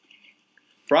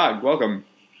Frog, welcome.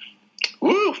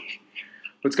 Woo!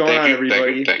 What's going on,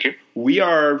 everybody? Thank you. We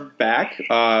are back.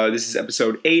 This is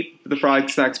episode 8 of the Frog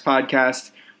Snacks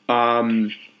podcast.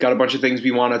 Got a bunch of things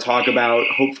we want to talk about.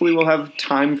 Hopefully we'll have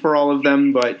time for all of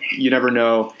them, but you never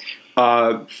know.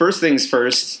 First things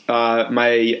first,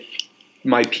 my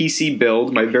PC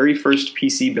build, my very first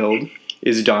PC build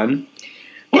is done.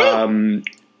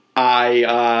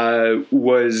 I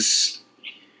was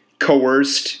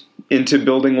coerced into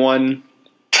building one.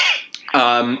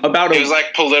 It was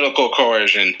like political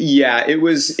coercion. Yeah, it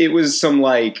was some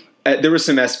there was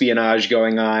some espionage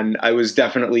going on. I was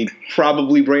definitely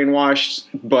probably brainwashed,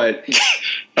 but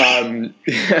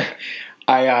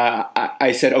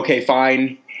I said, okay,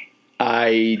 fine.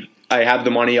 I have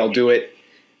the money. I'll do it.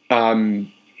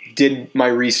 Did my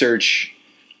research,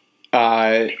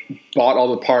 bought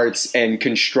all the parts, and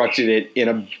constructed it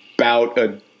in about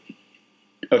a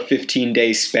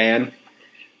 15-day span.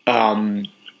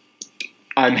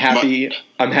 I'm happy.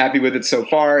 I'm happy with it so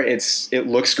far. It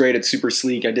looks great. It's super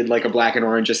sleek. I did like a black and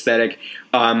orange aesthetic.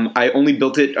 I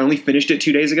only finished it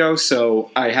 2 days ago, so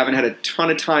I haven't had a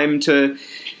ton of time to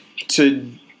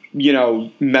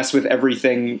mess with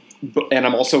everything. And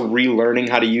I'm also relearning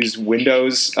how to use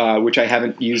Windows, which I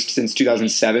haven't used since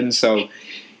 2007. So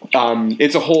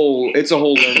it's a whole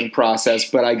learning process.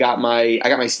 But I got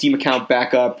my Steam account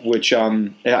back up, which I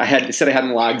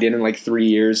hadn't logged in like 3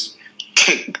 years.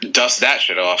 Dust that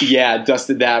shit off. Yeah,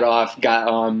 dusted that off.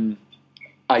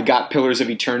 I got Pillars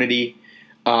of Eternity.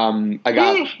 I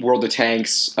got World of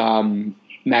Tanks,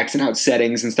 maxing out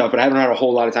settings and stuff, but I haven't had a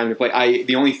whole lot of time to play.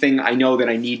 The only thing I know that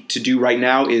I need to do right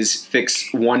now is fix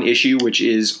one issue, which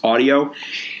is audio.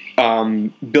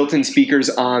 Built-in speakers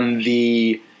on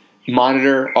the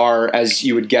monitor are, as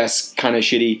you would guess, kind of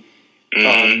shitty.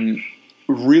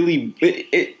 Really,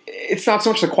 it's not so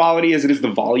much the quality as it is the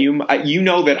volume. You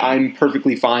know that I'm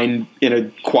perfectly fine in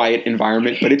a quiet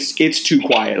environment, but it's too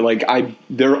quiet. Like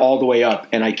they're all the way up,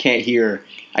 and I can't hear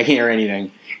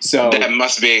anything. So that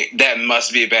must be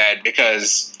bad,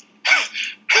 because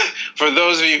for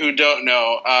those of you who don't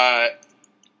know,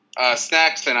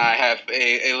 Snacks and I have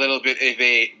a little bit of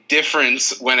a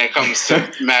difference when it comes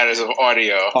to matters of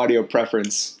audio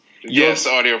preference. Yes,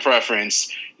 audio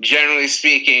preference. Generally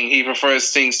speaking, he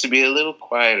prefers things to be a little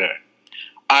quieter.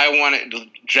 I want it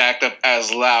jacked up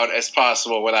as loud as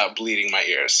possible without bleeding my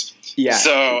ears. Yeah.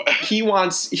 So he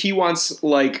wants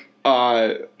like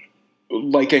an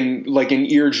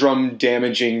eardrum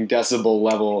damaging decibel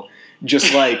level,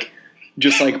 just like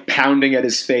pounding at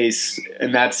his face,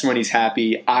 and that's when he's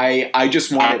happy. I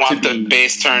just want the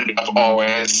bass turned up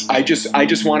always. I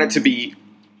just want it to be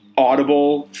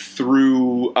audible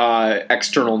through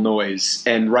external noise.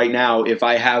 And right now, if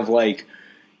I have like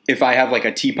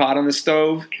a teapot on the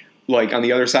stove, like on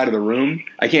the other side of the room,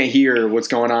 I can't hear what's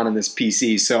going on in this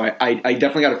PC. So I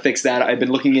definitely got to fix that. I've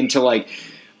been looking into DACs,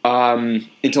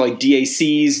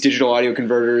 digital audio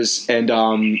converters,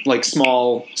 and like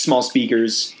small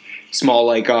speakers, small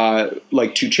like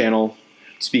 2-channel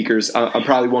speakers. I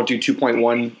probably won't do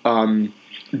 2.1,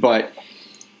 but.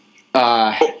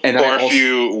 If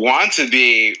you want to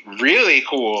be really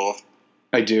cool,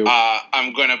 I do.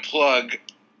 I'm going to plug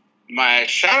my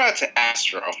shout out to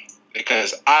Astro,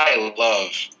 because I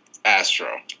love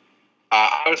Astro.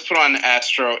 I was put on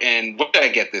Astro in, what did I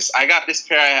get this? I got this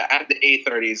pair, I have the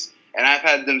A30s, and I've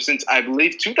had them since, I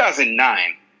believe,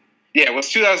 2009. Yeah, it was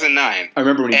 2009. I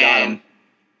remember when you got them.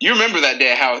 You remember that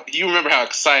day, you remember how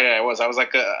excited I was. I was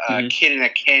like a kid in a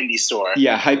candy store.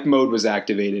 Yeah, hype mode was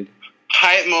activated.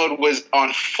 Hype mode was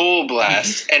on full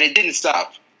blast, and it didn't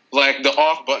stop. Like, the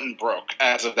off button broke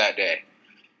as of that day.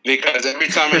 Because every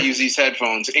time I use these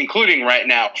headphones, including right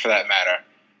now for that matter,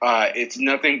 it's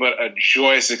nothing but a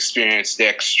joyous experience.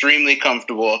 They're extremely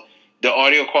comfortable. The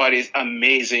audio quality is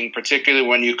amazing, particularly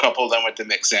when you couple them with the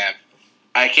mix amp.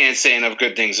 I can't say enough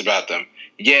good things about them.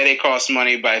 Yeah, they cost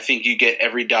money, but I think you get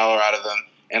every dollar out of them.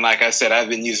 And like I said, I've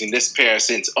been using this pair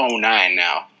since 2009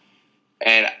 now.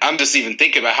 And I'm just even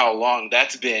thinking about how long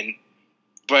that's been,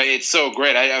 but it's so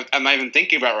great. I'm not even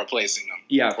thinking about replacing them.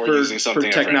 Yeah, or using something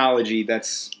for technology,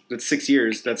 that's 6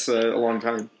 years. That's a long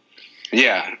time.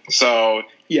 Yeah. So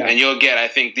yeah, and you'll get. I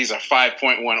think these are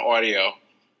 5.1 audio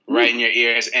right in your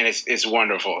ears, and it's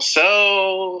wonderful.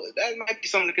 So that might be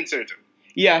something to consider too.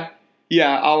 Yeah.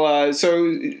 I'll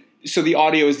So the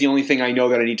audio is the only thing I know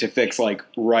that I need to fix like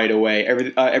right away.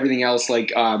 Everything else,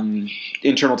 like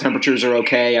internal temperatures, are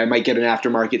okay. I might get an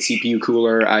aftermarket CPU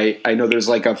cooler. I know there's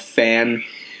like a fan.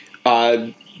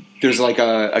 There's like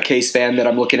a case fan that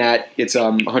I'm looking at. It's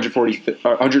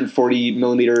 140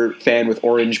 millimeter fan with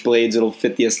orange blades. It'll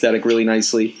fit the aesthetic really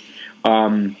nicely.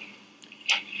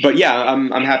 But yeah,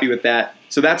 I'm happy with that.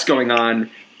 So that's going on.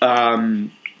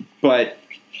 But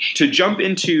to jump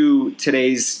into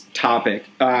today's topic,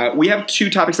 we have two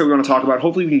topics that we want to talk about.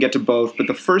 Hopefully, we can get to both. But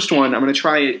the first one, I'm going to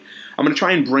try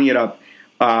and bring it up.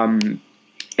 And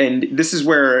this is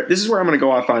where I'm going to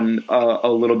go off on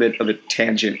a little bit of a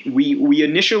tangent. We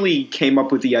initially came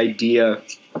up with the idea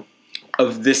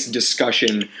of this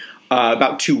discussion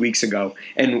about 2 weeks ago,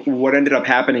 and what ended up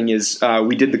happening is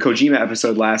we did the Kojima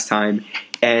episode last time,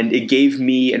 and it gave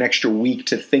me an extra week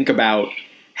to think about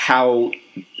how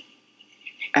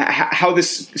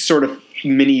this sort of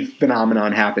mini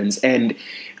phenomenon happens, and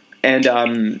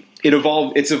it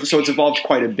evolved. It's evolved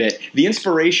quite a bit. The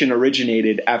inspiration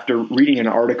originated after reading an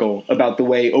article about the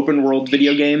way open world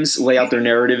video games lay out their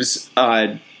narratives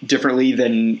differently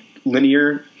than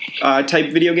linear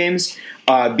type video games.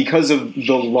 Because of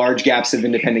the large gaps of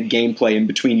independent gameplay in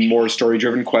between more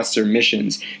story-driven quests or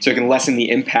missions, so it can lessen the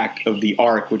impact of the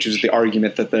arc, which is the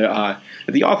argument that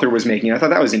the author was making. I thought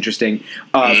that was interesting.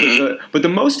 But the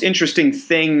most interesting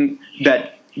thing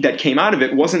that came out of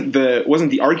it wasn't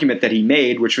the argument that he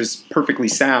made, which was perfectly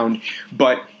sound,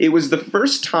 but it was the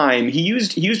first time he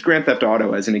used Grand Theft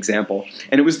Auto as an example,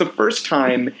 and it was the first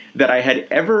time that I had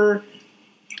ever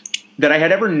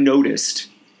noticed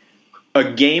a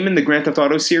game in the Grand Theft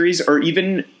Auto series, or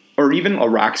even a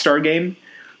Rockstar game,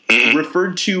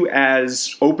 referred to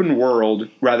as open world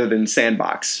rather than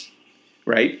sandbox,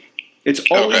 right? It's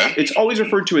always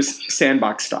referred to as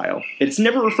sandbox style. It's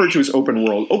never referred to as open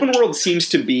world. Open world seems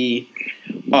to be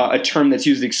a term that's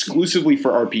used exclusively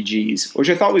for RPGs, which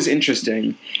I thought was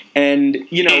interesting. And,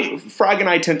 Frog and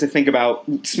I tend to think about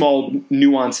small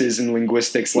nuances in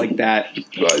linguistics like that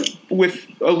with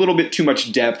a little bit too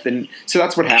much depth, and so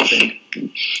that's what happened.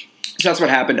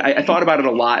 I thought about it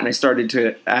a lot, and I started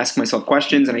to ask myself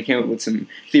questions, and I came up with some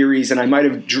theories, and I might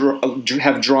have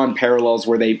drawn parallels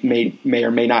where they may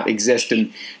or may not exist,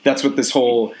 and that's what this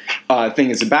whole thing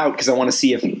is about, because I want to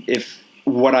see if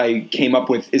what I came up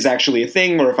with is actually a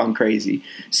thing or if I'm crazy.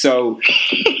 So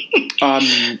we're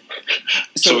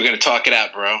gonna talk it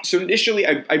out, bro. So initially,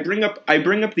 I bring up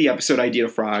the episode idea,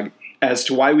 Frog, as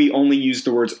to why we only use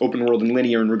the words open world and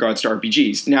linear in regards to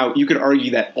RPGs. Now, you could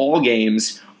argue that all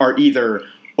games are either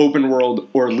open world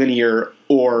or linear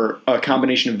or a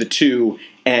combination of the two,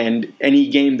 and any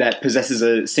game that possesses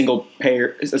a single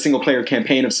player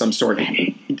campaign of some sort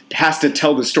has to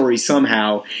tell the story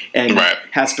somehow, and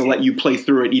has to let you play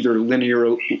through it either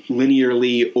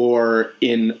linearly or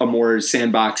in a more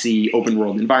sandboxy open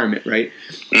world environment, right?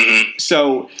 Mm-hmm.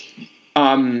 So,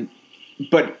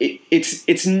 but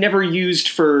it's never used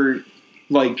for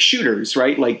like shooters,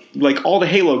 right? Like all the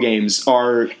Halo games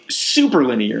are super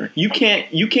linear. You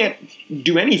can't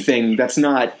do anything that's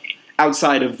not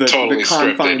outside of the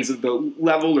confines of the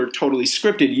level or totally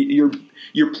scripted.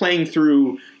 You're playing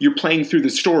through the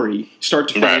story, start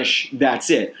to finish. Right. That's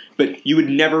it. But you would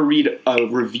never read a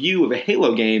review of a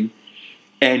Halo game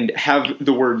and have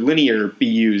the word linear be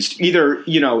used, either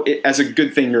as a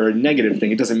good thing or a negative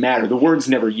thing. It doesn't matter. The word's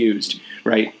never used,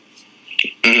 right?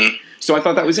 Mm-hmm. So I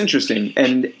thought that was interesting,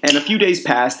 and a few days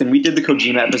passed, and we did the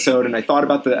Kojima episode, and I thought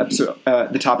about the episode,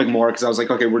 the topic more, because I was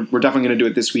like, okay, we're definitely going to do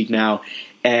it this week now,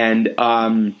 and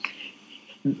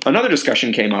another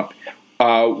discussion came up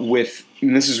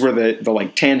and this is where the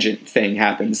like tangent thing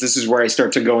happens. This is where I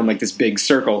start to go in like this big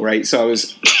circle, right? So I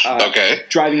was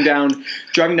driving down to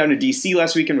DC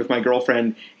last weekend with my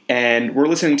girlfriend, and we're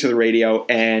listening to the radio,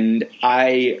 and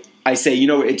I say,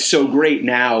 it's so great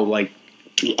now, like.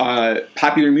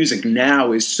 Popular music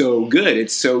now is so good.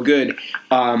 It's so good.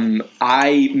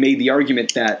 I made the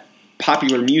argument that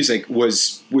popular music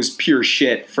was pure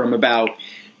shit from about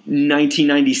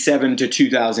 1997 to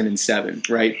 2007,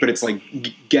 right? But it's like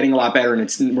getting a lot better,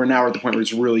 and we're now at the point where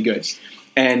it's really good.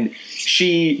 And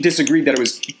she disagreed that it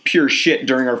was pure shit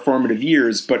during our formative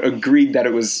years, but agreed that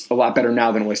it was a lot better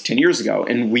now than it was 10 years ago.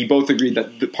 And we both agreed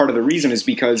that part of the reason is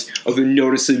because of the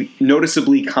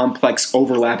noticeably complex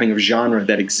overlapping of genre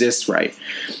that exists right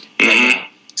now.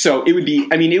 So it would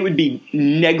be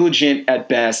negligent at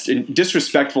best and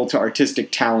disrespectful to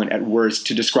artistic talent at worst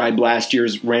to describe last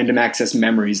year's Random Access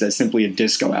Memories as simply a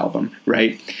disco album,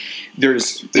 right? It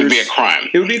would be a crime.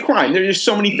 It would be a crime. There's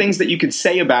so many things that you could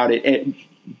say about it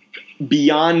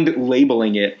beyond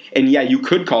labeling it. And yeah, you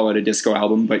could call it a disco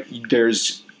album, but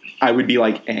I would be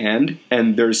like, and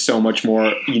there's so much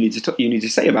more you need to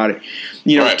say about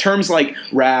it. Terms like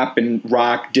rap and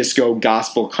rock, disco,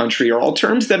 gospel, country are all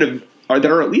terms that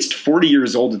are at least 40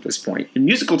 years old at this point. And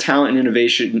musical talent and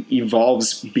innovation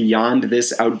evolves beyond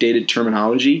this outdated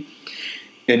terminology.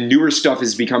 and newer stuff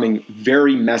is becoming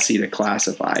very messy to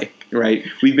classify, right?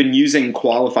 We've been using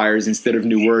qualifiers instead of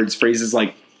new words. Phrases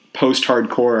like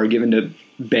post-hardcore are given to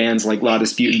bands like La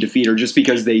Dispute and Defeat, or just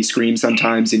because they scream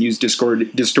sometimes and use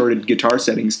distorted guitar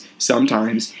settings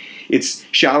sometimes. It's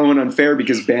shallow and unfair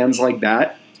because bands like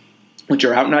that, which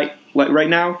are out right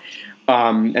now,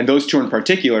 and those two in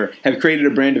particular, have created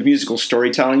a brand of musical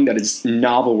storytelling that is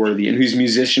novel-worthy and whose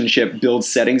musicianship builds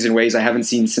settings in ways I haven't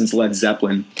seen since Led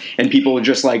Zeppelin. And people are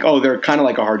just like, oh, they're kind of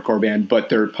like a hardcore band, but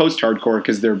they're post-hardcore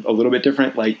because they're a little bit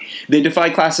different. Like, they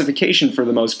defy classification for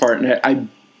the most part, and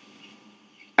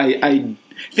I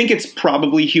think it's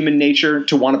probably human nature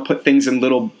to want to put things in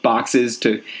little boxes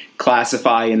to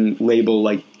classify and label,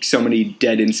 like so many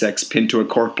dead insects pinned to a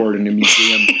corkboard in a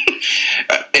museum.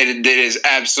 It is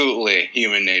absolutely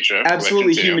human nature.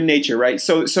 Absolutely human nature, right?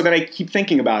 So then I keep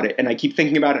thinking about it, and I keep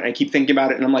thinking about it, and I keep thinking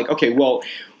about it, and I'm like, okay, well,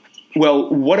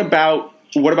 what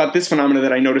about this phenomena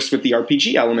that I noticed with the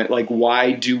RPG element? Like,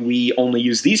 why do we only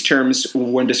use these terms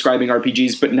when describing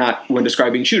RPGs, but not when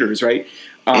describing shooters, right?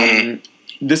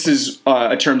 This is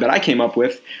a term that I came up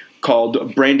with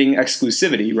called branding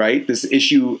exclusivity, right? This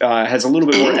issue has a little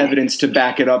bit more evidence to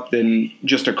back it up than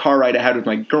just a car ride I had with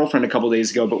my girlfriend a couple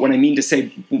days ago. But when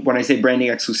I say branding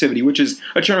exclusivity, which is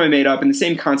a term I made up, and the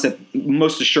same concept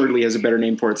most assuredly has a better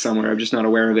name for it somewhere, I'm just not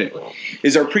aware of it,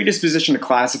 is our predisposition to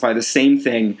classify the same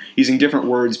thing using different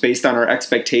words based on our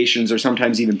expectations or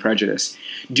sometimes even prejudice.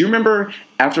 Do you remember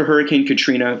after Hurricane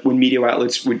Katrina, when media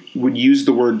outlets would use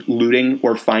the word looting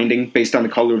or finding based on the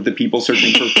color of the people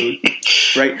searching for food,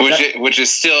 right? Which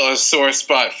is still a sore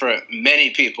spot for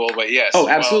many people, but yes. Oh,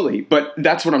 absolutely. But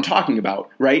that's what I'm talking about,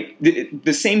 right?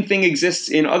 The same thing exists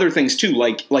in other things too,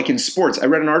 like in sports. I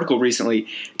read an article recently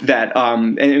that,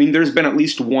 and I mean, there's been at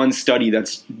least one study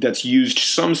that's used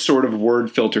some sort of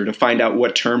word filter to find out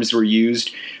what terms were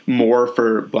used more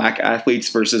for black athletes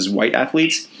versus white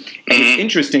athletes. And it's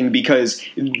interesting because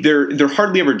they're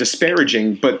hardly ever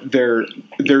disparaging, but they're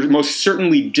most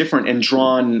certainly different and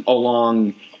drawn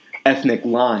along ethnic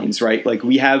lines, right? Like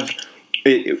we have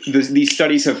these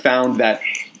studies have found that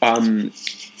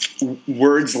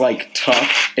words like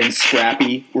tough and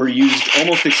scrappy were used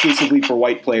almost exclusively for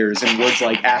white players, and words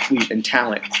like athlete and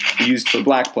talent were used for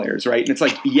black players, right? And it's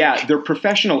like, yeah, they're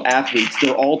professional athletes.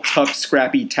 They're all tough,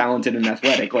 scrappy, talented, and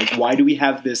athletic. Like, why do we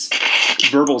have this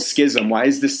verbal schism? Why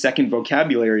does this second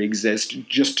vocabulary exist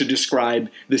just to describe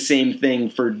the same thing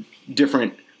for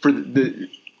different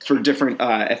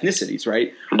ethnicities,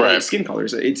 right? Right. Skin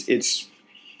colors.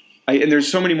 And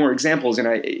there's so many more examples, and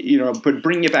but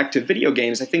bringing it back to video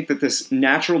games, I think that this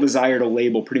natural desire to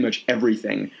label pretty much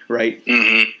everything, right?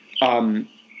 Mm-hmm.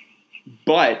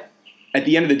 But at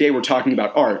the end of the day, we're talking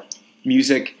about art,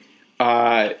 music,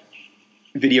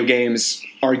 video games,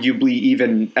 arguably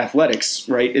even athletics,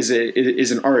 right?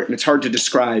 Is an art, and it's hard to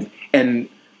describe. And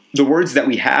the words that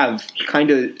we have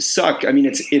kind of suck. I mean,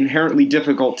 it's inherently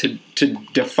difficult to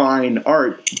define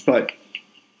art, but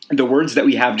the words that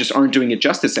we have just aren't doing it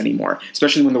justice anymore,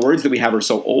 especially when the words that we have are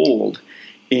so old,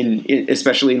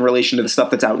 especially in relation to the stuff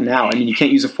that's out now. I mean, you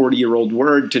can't use a 40-year-old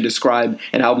word to describe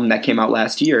an album that came out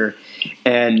last year.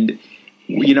 And,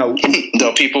 though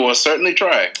people will certainly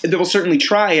try. They will certainly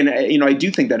try, and, I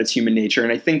do think that it's human nature,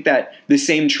 and I think that the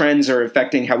same trends are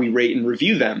affecting how we rate and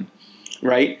review them,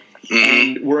 right?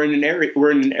 And we're in an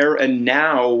era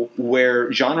now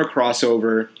where genre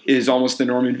crossover is almost the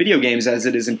norm in video games as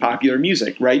it is in popular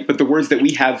music, right? But the words that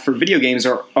we have for video games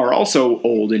are also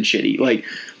old and shitty. Like,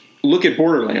 look at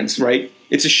Borderlands, right?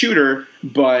 It's a shooter,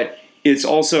 but it's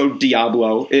also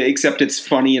Diablo, except it's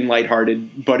funny and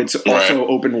lighthearted, but it's also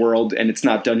open world, and it's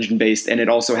not dungeon-based, and it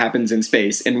also happens in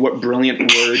space. And what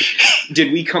brilliant word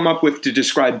did we come up with to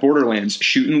describe Borderlands?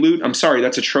 Shoot and loot? I'm sorry,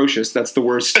 that's atrocious. That's the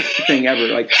worst thing ever.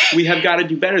 Like, we have got to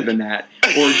do better than that,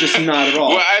 or just not at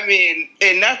all. Well, I mean,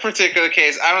 in that particular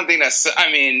case, I don't think that's...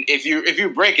 I mean, if you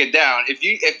break it down, if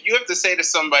you have to say to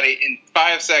somebody in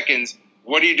 5 seconds,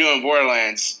 what do you do in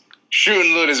Borderlands? Shoot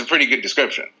and loot is a pretty good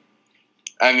description.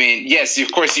 I mean, yes,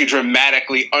 of course, you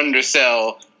dramatically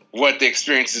undersell what the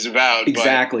experience is about.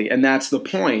 Exactly, and that's the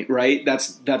point, right?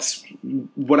 That's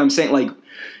what I'm saying. Like,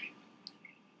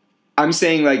 I'm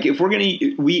saying, like, if we're gonna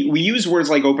we use words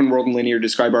like open world and linear to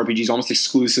describe RPGs almost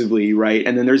exclusively, right?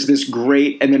 And then there's this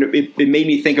great, and then it made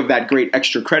me think of that great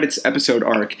extra credits episode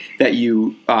arc that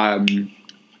you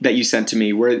sent to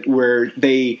me, where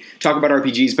they talk about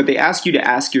RPGs, but they ask you to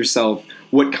ask yourself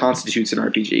what constitutes an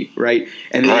RPG, right?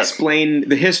 And they explain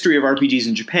the history of RPGs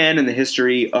in Japan and the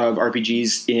history of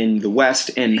RPGs in the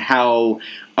West, and how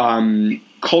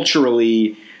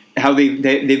culturally how they've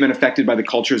been affected by the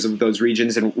cultures of those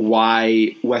regions, and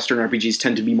why Western RPGs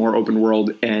tend to be more open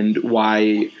world and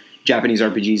why Japanese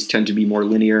RPGs tend to be more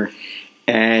linear.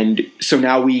 And so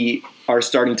now we are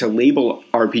starting to label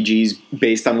RPGs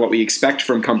based on what we expect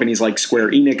from companies like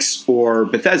Square Enix or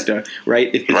Bethesda, right?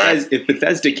 If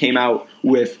Bethesda came out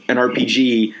with an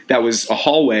RPG that was a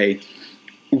hallway,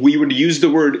 we would use the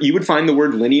word, you would find the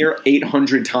word linear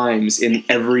 800 times in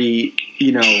every,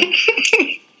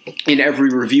 in every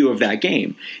review of that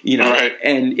game, Right.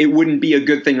 And it wouldn't be a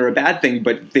good thing or a bad thing,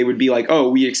 but they would be like, oh,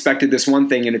 we expected this one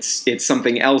thing and it's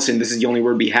something else, and this is the only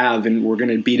word we have, and we're going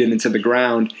to beat it into the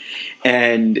ground.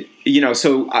 And,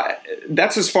 so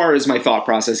that's as far as my thought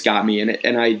process got me.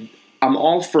 And I'm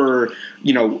all for,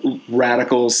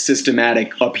 radical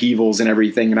systematic upheavals and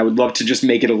everything. And I would love to just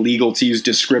make it illegal to use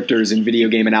descriptors in video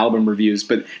game and album reviews,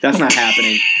 but that's not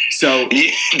happening. So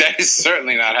that is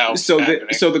certainly not how. So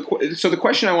the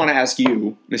question I want to ask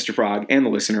you, Mr. Frog, and the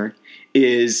listener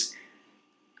is,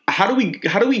 how do we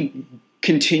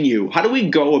continue? How do we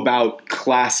go about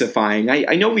classifying?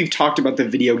 I know we've talked about the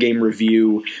video game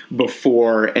review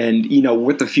before, and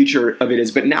what the future of it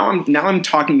is, but now I'm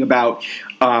talking about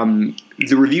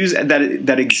the reviews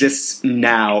that exists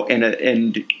now,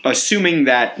 and assuming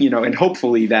that and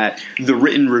hopefully that the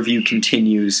written review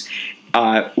continues.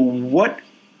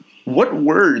 What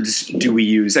words do we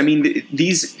use? I mean,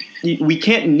 we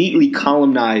can't neatly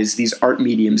columnize these art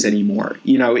mediums anymore.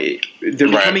 They're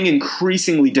becoming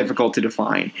increasingly difficult to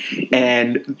define.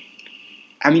 And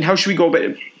I mean, how should we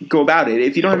go about it?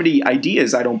 If you don't have any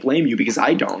ideas, I don't blame you, because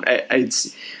I don't.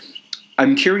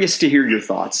 I'm curious to hear your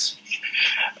thoughts.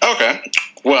 Okay.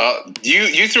 Well,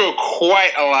 you threw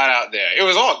quite a lot out there. It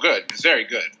was all good. It's very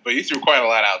good. But you threw quite a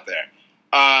lot out there.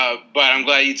 But I'm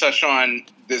glad you touched on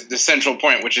the central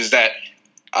point, which is that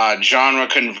genre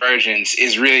convergence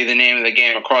is really the name of the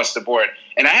game across the board.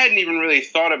 And I hadn't even really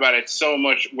thought about it so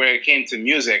much where it came to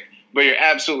music, but you're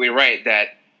absolutely right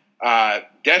that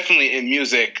definitely in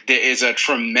music there is a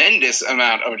tremendous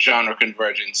amount of genre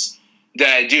convergence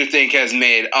that I do think has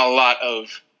made a lot of,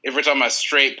 if we're talking about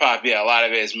straight pop, a lot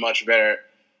of it is much better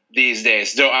these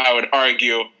days. Though I would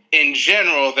argue in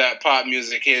general that pop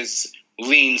music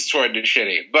leans toward the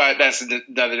shitty, but that's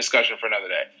another discussion for another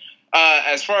day.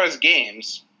 As far as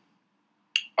games,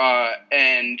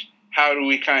 and how do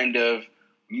we kind of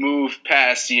move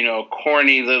past,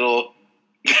 corny little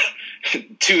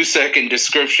 2-second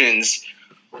descriptions,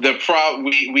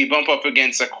 we bump up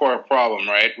against a core problem,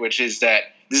 right? Which is that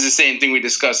this is the same thing we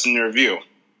discussed in the review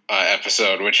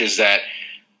episode, which is that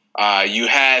you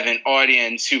have an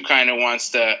audience who kind of wants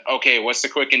to, okay, what's the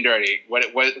quick and dirty?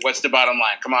 What's the bottom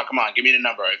line? Come on, give me the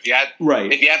number. If you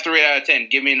have to rate out of 10,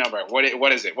 give me a number. What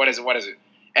is it?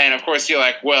 And of course you're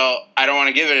like, well, I don't want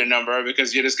to give it a number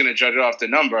because you're just going to judge it off the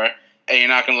number and you're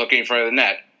not going to look any further than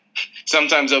that.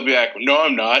 Sometimes they'll be like, no,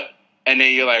 I'm not. And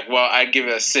then you're like, well, I'd give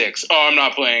it a 6. Oh, I'm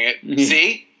not playing it.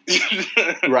 See?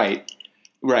 Right.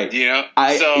 Yeah,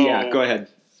 go ahead.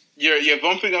 You're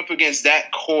bumping up against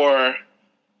that core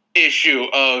issue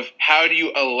of how do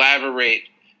you elaborate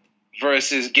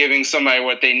versus giving somebody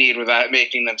what they need without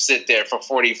making them sit there for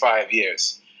 45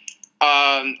 years.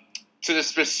 To the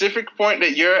specific point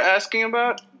that you're asking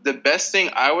about, the best thing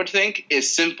I would think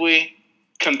is simply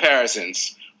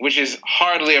comparisons, which is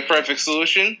hardly a perfect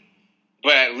solution,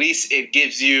 but at least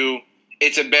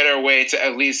it's a better way to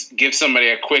at least give somebody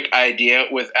a quick idea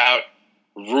without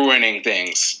ruining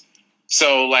things.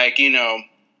 So, like, a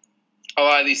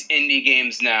lot of these indie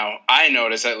games now, I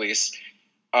notice at least,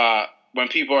 when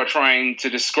people are trying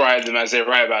to describe them as they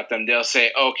write about them, they'll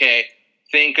say, okay,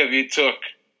 think if you took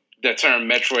the term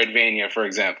Metroidvania, for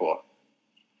example,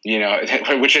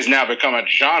 which has now become a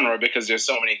genre because there's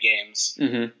so many games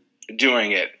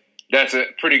doing it. That's a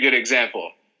pretty good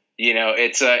example.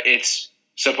 It's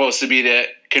supposed to be the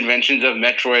conventions of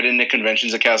Metroid and the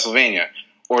conventions of Castlevania.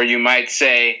 Or you might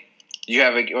say you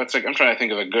have I'm trying to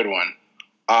think of a good one.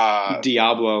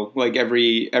 Diablo, like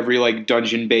every like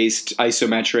dungeon based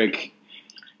isometric,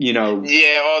 all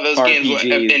those RPG. games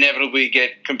will inevitably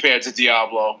get compared to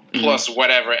Diablo, plus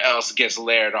whatever else gets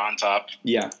layered on top.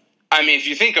 Yeah. I mean, if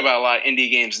you think about a lot of indie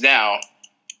games now,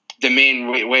 the main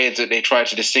way that they try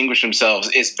to distinguish themselves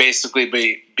is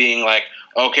basically being like,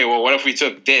 okay, well, what if we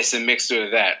took this and mixed it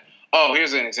with that? Oh,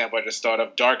 here's an example I just thought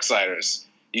of, Darksiders.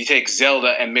 You take Zelda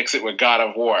and mix it with God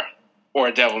of War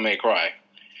or Devil May Cry.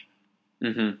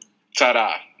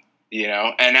 Ta-da.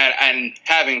 And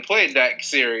having played that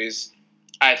series,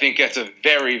 I think that's a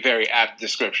very, very apt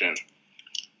description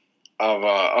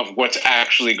of what's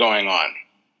actually going on.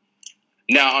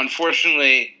 Now,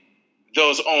 unfortunately,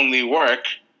 those only work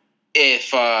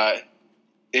if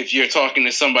if you're talking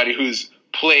to somebody who's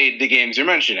played the games you're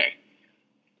mentioning.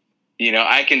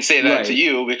 I can say that to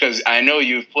you because I know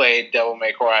you've played Devil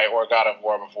May Cry or God of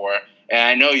War before, and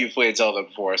I know you've played Zelda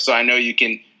before, so I know you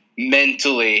can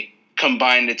mentally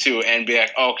combine the two and be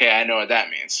like, okay, I know what that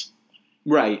means.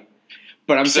 Right.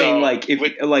 But I'm saying,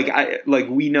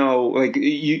 we know, like,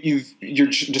 you're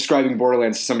describing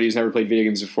Borderlands to somebody who's never played video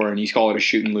games before, and you call it a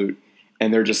shoot and loot,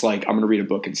 and they're just like, I'm going to read a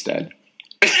book instead.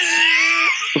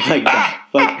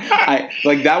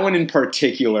 That one in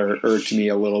particular irked me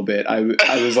a little bit. I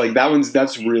was like,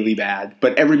 that's really bad.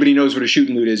 But everybody knows what a shoot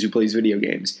and loot is who plays video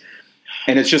games.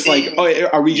 And it's just like,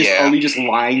 are we just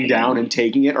lying down and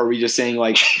taking it? Or are we just saying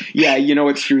like, yeah, you know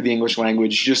what, screw the English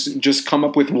language. Just come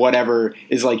up with whatever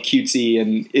is like cutesy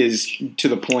and is to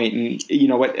the point. And you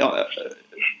know what?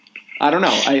 I don't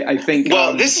know. I think.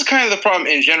 Well, this is kind of the problem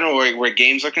in general where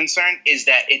games are concerned, is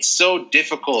that it's so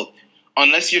difficult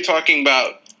unless you're talking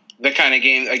about the kind of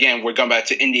game. Again, we're going back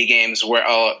to indie games where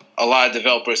a lot of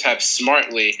developers have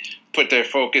smartly put their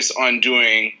focus on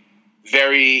doing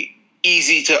very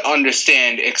easy to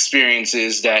understand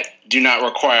experiences that do not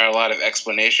require a lot of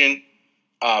explanation,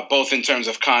 both in terms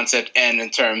of concept and in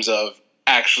terms of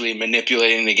actually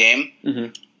manipulating the game.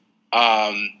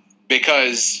 Mm-hmm.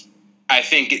 Because I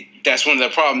think that's one of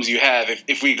the problems you have.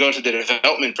 If we go to the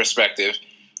development perspective,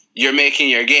 you're making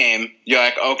your game, you're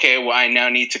like, okay, well, I now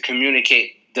need to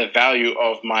communicate the value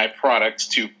of my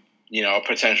product to, a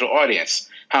potential audience.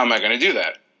 How am I going to do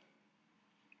that?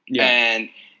 Yeah. And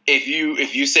if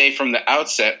you say from the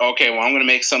outset, okay, well, I'm going to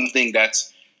make something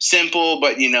that's simple,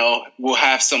 but, will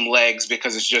have some legs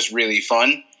because it's just really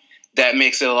fun, that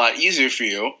makes it a lot easier for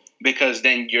you because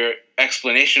then your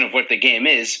explanation of what the game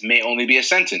is may only be a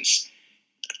sentence.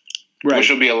 Right. Which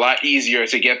will be a lot easier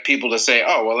to get people to say,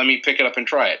 oh, well, let me pick it up and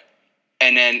try it.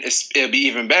 And then it'll be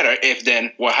even better if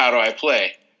then, well, how do I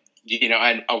play?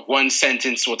 And a one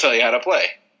sentence will tell you how to play,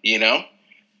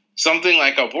 Something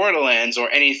like a Borderlands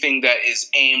or anything that is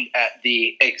aimed at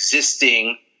the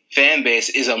existing fan base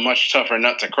is a much tougher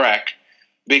nut to crack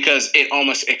because it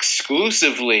almost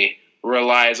exclusively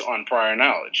relies on prior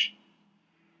knowledge.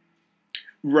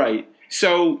 Right.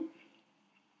 So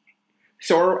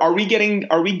are we getting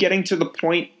to the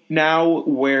point now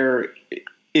where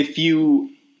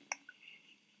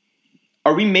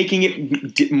are we making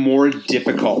it more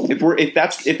difficult? If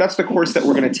that's the course that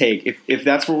we're going to take, if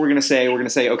that's what we're going to say,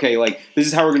 okay, like this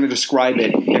is how we're going to describe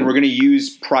it, and we're going to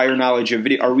use prior knowledge of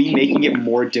video. Are we making it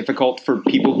more difficult for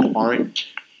people who aren't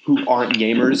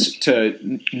gamers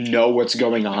to know what's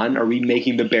going on? Are we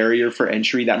making the barrier for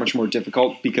entry that much more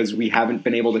difficult because we haven't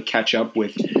been able to catch up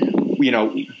with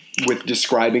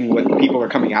describing what people are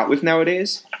coming out with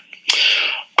nowadays?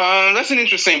 That's an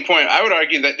interesting point. I would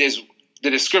argue that the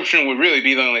description would really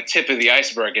be the tip of the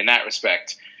iceberg in that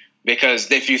respect. Because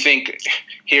if you think,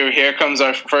 here comes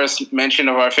our first mention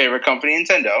of our favorite company,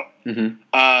 Nintendo.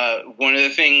 Mm-hmm. One of the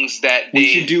things that we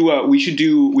should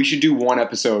do one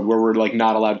episode where we're like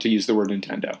not allowed to use the word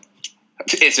Nintendo.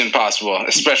 It's impossible,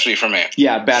 especially for me.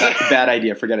 Yeah, bad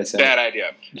idea. Forget I said bad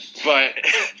idea. But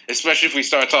especially if we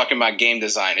start talking about game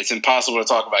design, it's impossible to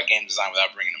talk about game design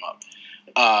without bringing them up.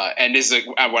 And this is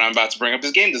what I'm about to bring up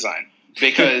is game design.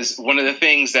 Because one of the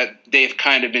things that they've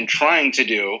kind of been trying to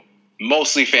do,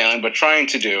 mostly failing, but trying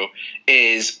to do,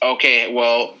 is, okay,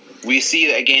 well, we see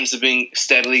that games have been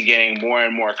steadily getting more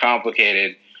and more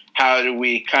complicated. How do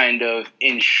we kind of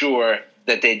ensure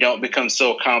that they don't become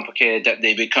so complicated that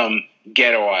they become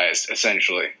ghettoized,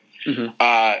 essentially?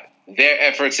 Mm-hmm. Their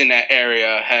efforts in that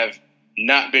area have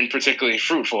not been particularly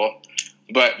fruitful,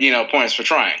 but, points for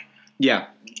trying. Yeah.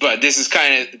 But this is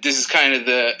kind of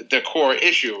the core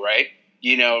issue, right?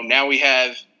 Now we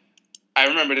have, I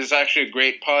remember there's actually a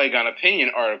great Polygon opinion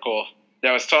article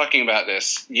that was talking about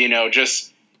this.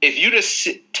 Just if you just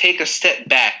take a step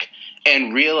back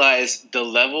and realize the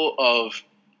level of,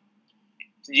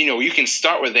 you can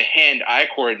start with the hand-eye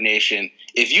coordination.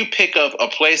 If you pick up a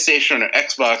PlayStation or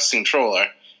Xbox controller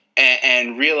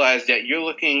and realize that you're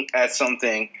looking at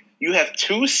something, you have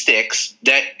two sticks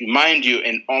that, mind you,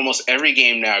 in almost every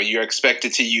game now, you're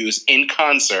expected to use in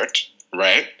concert,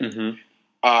 right? Mm-hmm.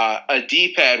 A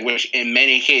D-pad, which in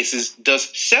many cases does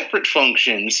separate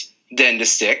functions than the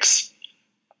sticks.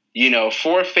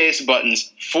 4 face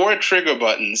buttons, 4 trigger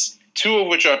buttons, 2 of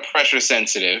which are pressure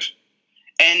sensitive.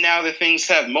 And now the things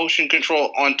have motion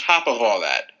control on top of all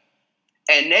that.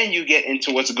 And then you get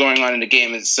into what's going on in the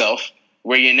game itself,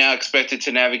 where you're now expected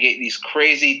to navigate these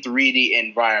crazy 3D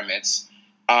environments,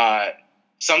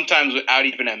 sometimes without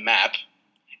even a map.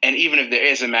 And even if there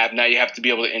is a map, now you have to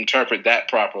be able to interpret that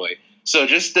properly. So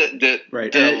just the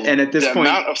and at this point,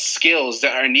 amount of skills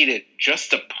that are needed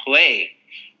just to play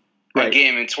a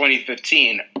game in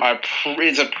 2015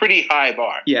 is a pretty high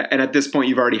bar. Yeah, and at this point,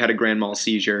 you've already had a grand mal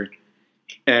seizure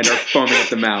and are foaming at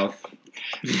the mouth.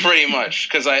 Pretty much,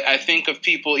 because I think of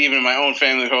people, even in my own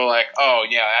family, who are like, oh,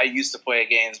 yeah, I used to play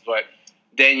games, but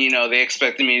then, they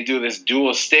expected me to do this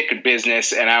dual stick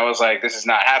business, and I was like, this is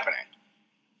not happening.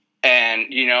 And,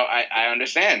 I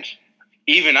understand.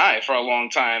 Even I, for a long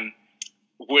time,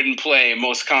 wouldn't play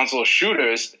most console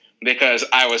shooters because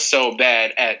I was so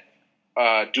bad at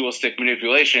dual stick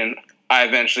manipulation, I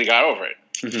eventually got over it.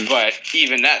 Mm-hmm. But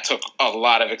even that took a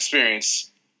lot of experience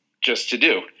just to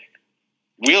do.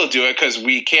 We'll do it because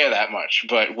we care that much,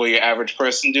 but will your average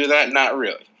person do that? Not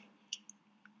really.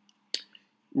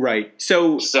 Right.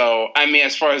 So I mean,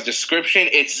 as far as description,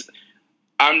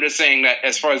 I'm just saying that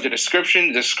as far as the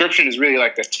description is really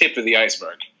like the tip of the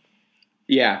iceberg.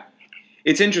 Yeah.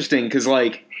 It's interesting because,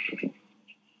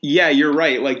 yeah, you're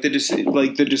right. Like the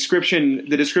description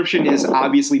is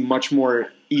obviously much more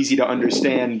easy to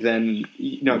understand than,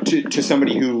 to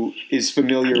somebody who is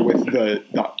familiar with the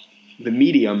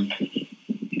medium.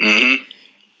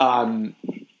 Mm-hmm.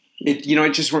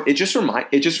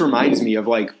 It just reminds me of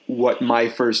what my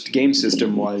first game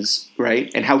system was, right?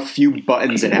 And how few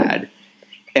buttons it had.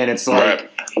 And it's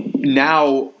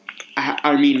now,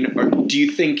 I mean, do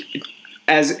you think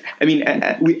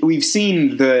we've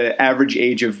seen the average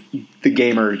age of the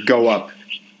gamer go up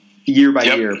year by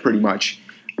year, pretty much,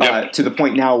 to the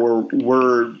point now where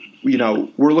we're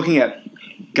looking at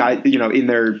guys,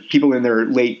 people in their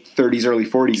late 30s, early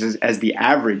 40s as the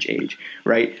average age,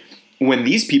 right? When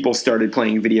these people started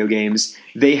playing video games,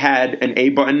 they had an A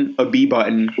button, a B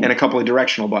button, and a couple of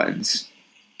directional buttons.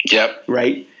 Yep.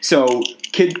 Right? So,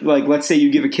 let's say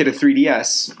you give a kid a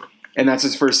 3DS, and that's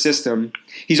his first system.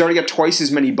 He's already got twice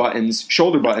as many buttons,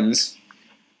 shoulder buttons,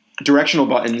 directional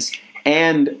buttons,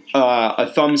 and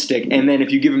a thumbstick. And then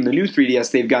if you give him the new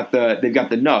 3DS, they've got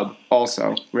the nub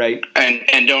also, right?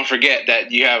 And don't forget that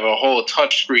you have a whole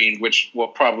touch screen, which will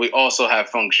probably also have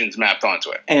functions mapped onto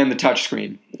it. And the touch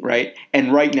screen, right?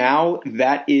 And right now,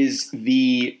 that is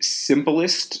the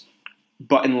simplest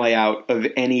button layout of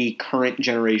any current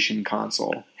generation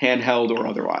console, handheld or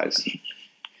otherwise.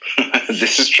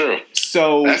 This is true.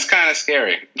 So that's kind of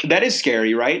scary. That is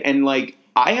scary, right? And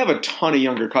I have a ton of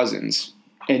younger cousins,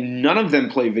 and none of them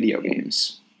play video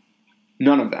games.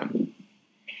 None of them.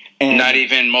 And not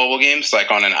even mobile games, like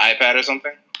on an iPad or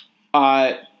something?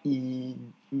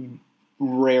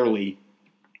 Rarely.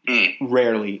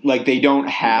 Rarely. They don't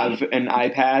have an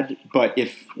iPad, but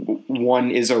if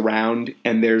one is around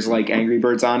and there's Angry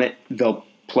Birds on it, they'll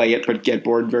play it but get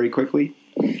bored very quickly.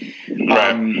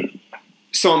 Right.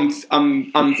 So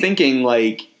I'm thinking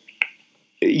I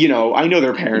know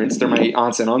their parents, they're my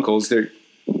aunts and uncles. They're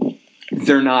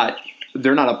not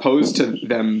opposed to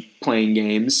them playing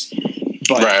games,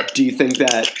 but right. Do you think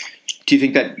that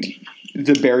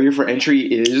the barrier for entry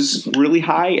is really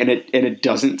high and it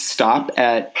doesn't stop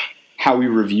at how we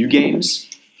review games?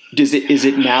 Is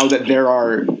it now that there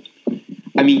are,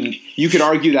 I mean, you could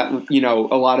argue that,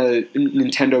 a lot of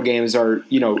Nintendo games are,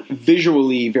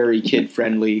 visually very kid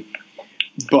friendly,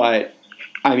 but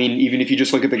I mean, even if you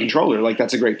just look at the controller,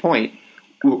 that's a great point.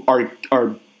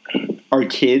 Are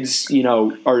kids,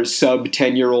 are sub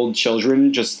 10-year-old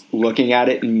children just looking at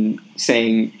it and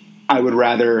saying, I would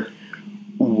rather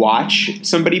watch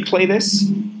somebody play this?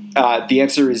 The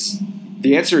answer is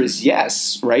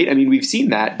yes, right? I mean, we've seen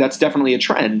that. That's definitely a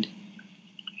trend.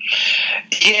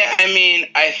 Yeah, I mean,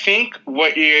 I think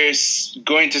what you're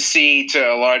going to see to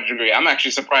a large degree, I'm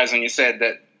actually surprised when you said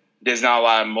that there's not a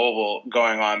lot of mobile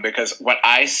going on, because what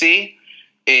I see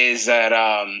is that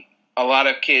a lot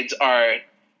of kids are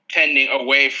tending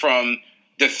away from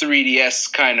the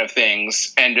 3DS kind of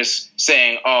things and just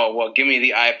saying, oh, well, give me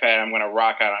the iPad, I'm going to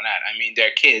rock out on that. I mean, they're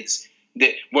kids.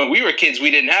 When we were kids, we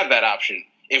didn't have that option.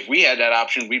 If we had that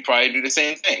option, we'd probably do the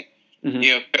same thing.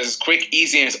 Mm-hmm. Because it's quick,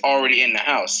 easy, and it's already in the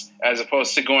house, as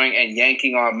opposed to going and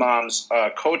yanking on mom's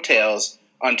coattails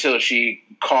until she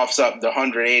coughs up the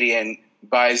 180 and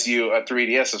buys you a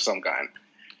 3DS of some kind.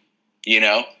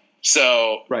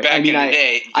 So right. Back in the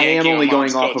day, I am only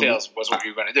going off of was what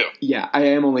you were going to do. Yeah, I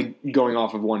am only going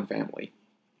off of one family.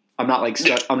 I'm not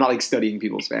I'm not studying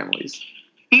people's families.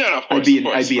 No, of course.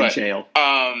 I'd be in jail.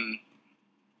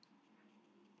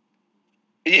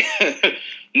 Yeah.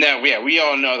 No, yeah, we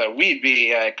all know that we'd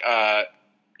be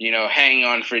hanging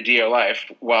on for dear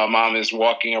life while mom is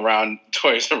walking around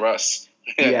Toys R Us.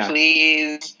 Yeah.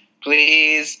 Please.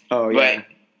 Oh, yeah. But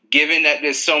given that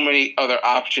there's so many other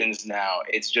options now,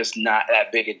 it's just not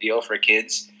that big a deal for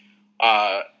kids.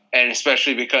 And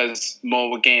especially because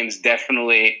mobile games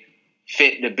definitely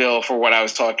fit the bill for what I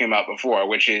was talking about before,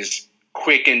 which is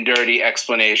quick and dirty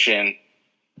explanation,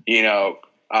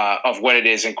 of what it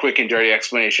is and quick and dirty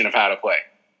explanation of how to play.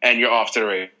 And you're off to the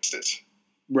races.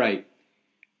 Right.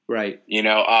 For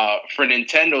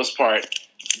Nintendo's part,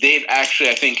 they've actually,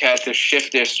 I think, had to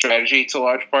shift their strategy to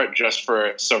large part just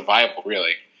for survival,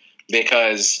 really.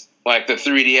 Because, like, the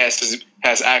 3DS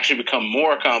has actually become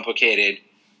more complicated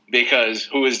because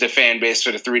who is the fan base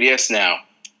for the 3DS now?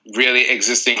 Really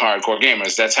existing hardcore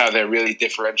gamers. That's how they're really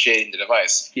differentiating the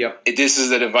device. Yep. This is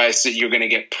the device that you're going to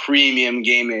get premium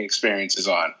gaming experiences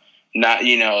on, not, the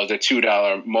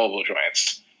 $2 mobile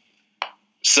joints.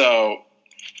 So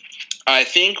I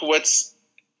think what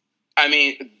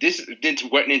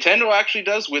Nintendo actually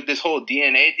does with this whole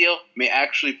DNA deal may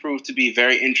actually prove to be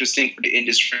very interesting for the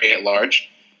industry at large,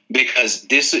 because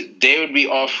they would be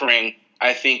offering,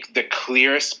 I think, the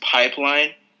clearest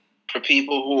pipeline for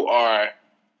people who are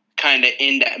kind of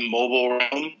in that mobile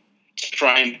realm to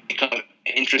try and become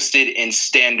interested in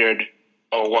standard,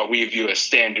 or what we view as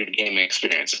standard gaming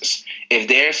experiences. If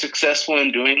they're successful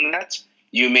in doing that,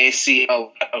 you may see a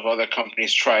lot of other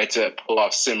companies try to pull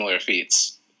off similar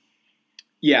feats.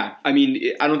 Yeah, I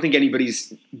mean, I don't think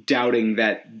anybody's doubting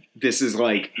that this is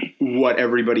like what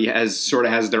everybody has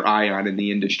their eye on in the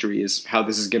industry, is how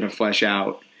this is going to flesh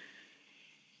out.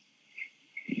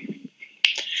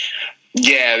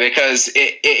 Yeah, because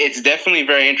it's definitely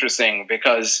very interesting,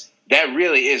 because that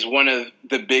really is one of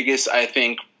the biggest, I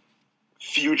think,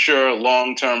 future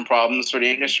long-term problems for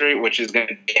the industry, which is going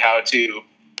to be how to,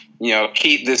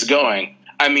 keep this going.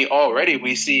 I mean, already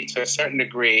we see to a certain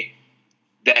degree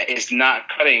that it's not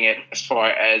cutting it as far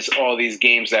as all these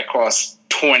games that cost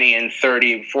 $20 and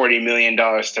 $30, $40 million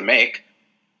to make.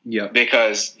 Yeah,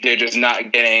 because they're just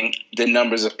not getting the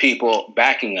numbers of people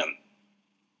backing them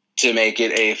to make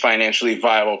it a financially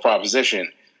viable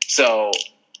proposition. So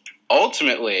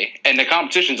ultimately, and the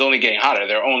competition's only getting hotter.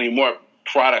 There are only more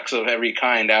products of every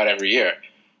kind out every year.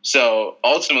 So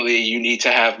ultimately, you need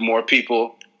to have more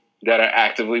people that are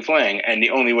actively playing. And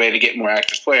the only way to get more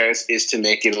active players is to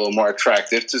make it a little more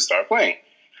attractive to start playing.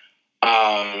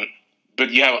 But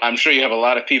I'm sure you have a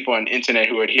lot of people on the internet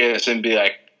who would hear this and be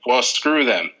like, well, screw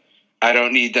them. I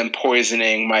don't need them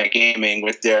poisoning my gaming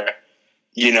with their,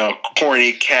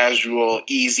 corny, casual,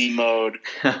 easy mode,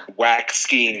 whack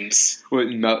schemes. What,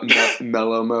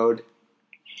 mellow mode?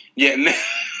 Yeah,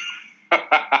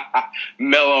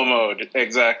 mellow mode,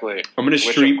 exactly. I'm gonna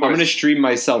stream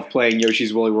myself playing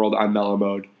Yoshi's Woolly World on mellow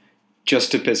mode,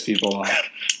 just to piss people off.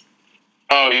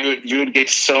 Oh, you would get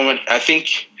so much. I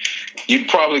think you'd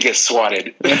probably get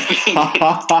swatted.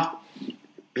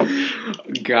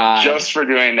 God, just for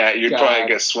doing that, you'd probably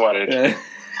get swatted.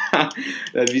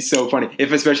 That'd be so funny.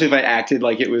 Especially if I acted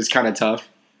like it was kind of tough,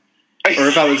 or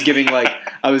if I was giving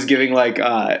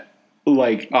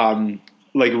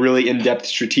really in-depth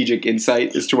strategic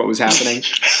insight as to what was happening.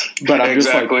 But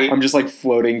I'm just like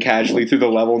floating casually through the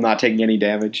level, not taking any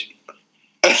damage.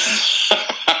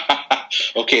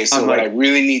 Okay, so what I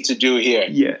really need to do here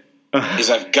is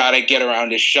I've got to get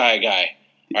around this shy guy.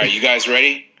 All right, you guys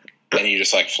ready? And you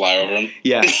just fly over him.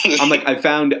 Yeah, I'm like, I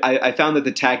found that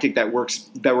the tactic that works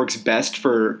best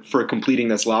for completing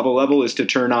this lava level is to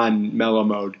turn on mellow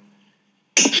mode.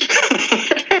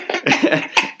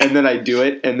 And then I do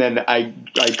it, and then I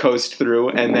coast through,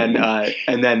 and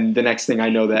then the next thing I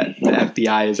know, that the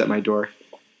FBI is at my door.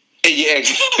 Yeah,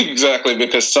 exactly,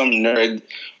 because some nerd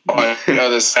on the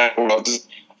other side of the world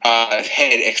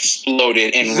head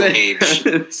exploded in rage,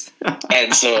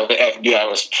 and so the FBI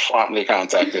was promptly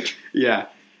contacted. Yeah,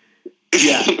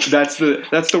 that's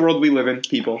the world we live in,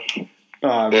 people.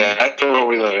 That's the world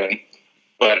we live in.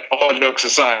 But all jokes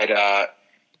aside,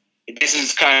 this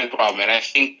is kind of the problem, and I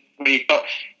think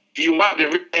if you want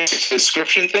the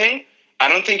description thing, I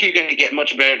don't think you're going to get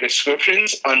much better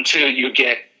descriptions until you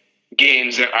get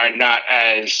games that are not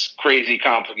as crazy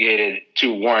complicated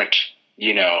to warrant,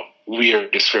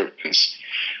 weird descriptions.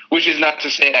 Which is not to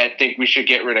say I think we should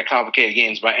get rid of complicated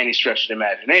games by any stretch of the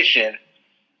imagination,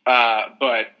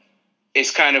 but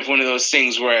it's kind of one of those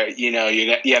things where you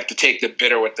have to take the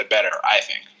bitter with the better, I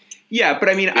think. Yeah, but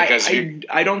I mean,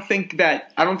 I don't think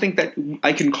that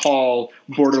I can call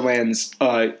Borderlands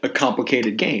a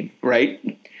complicated game, right?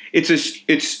 It's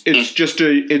just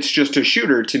a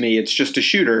shooter to me. It's just a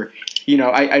shooter.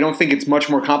 I don't think it's much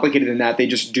more complicated than that. They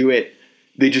just do it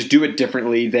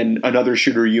differently than another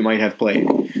shooter you might have played,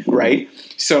 right?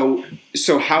 So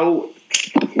how?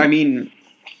 I mean,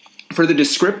 for the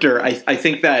descriptor, I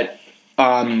think that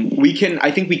we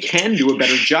can do a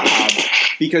better job,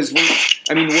 because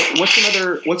what's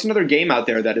another game out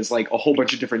there that is like a whole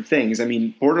bunch of different things? I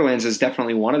mean, Borderlands is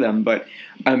definitely one of them, but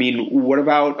I mean, what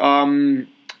about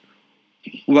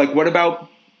Like, what about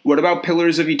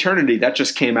Pillars of Eternity? That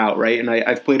just came out, right? And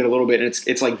I've played it a little bit, and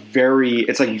it's like very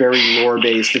lore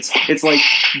based. It's like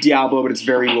Diablo, but it's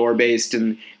very lore based,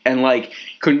 and like,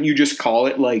 couldn't you just call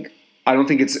it, like, I don't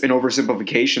think it's an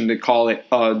oversimplification to call it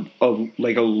a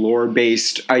lore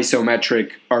based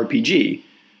isometric RPG,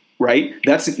 right?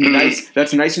 That's nice.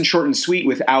 That's nice and short and sweet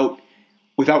without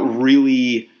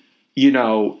really,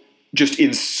 just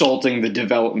insulting the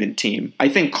development team. I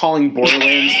think calling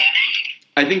Borderlands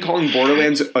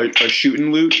a shoot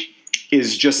and loot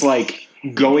is just like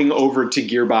going over to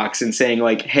Gearbox and saying,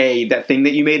 like, hey, that thing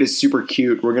that you made is super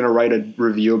cute. We're going to write a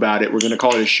review about it. We're going to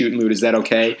call it a shoot and loot. Is that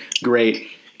okay? Great.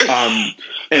 And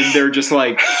they're just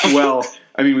like, well,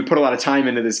 I mean, we put a lot of time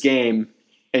into this game.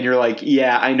 And you're like,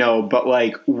 yeah, I know. But,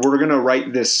 like, we're going to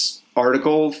write this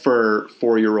article for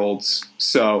 4-year-olds.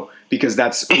 So, because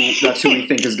that's who we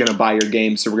think is going to buy your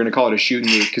game. So we're going to call it a shoot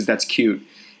and loot because that's cute.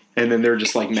 And then they're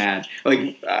just, like, mad.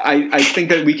 Like, I think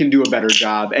that we can do a better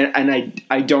job. And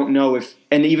I don't know if,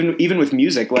 and even with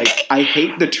music, like, I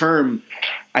hate the term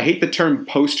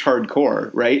post-hardcore,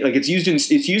 right? Like, it's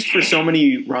used for so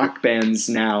many rock bands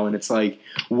now, and it's like,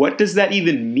 what does that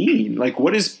even mean? Like,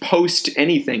 what is post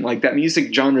anything? Like, that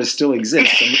music genre still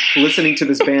exists. I'm listening to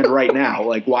this band right now.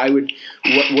 Like, what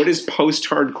is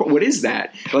post-hardcore? What is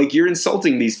that? Like, you're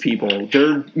insulting these people.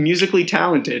 They're musically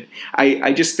talented.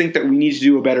 I just think that we need to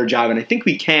do a better job, and I think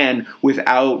we can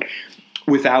without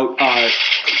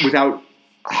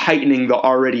heightening the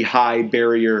already high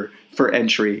barrier for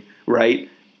entry, right?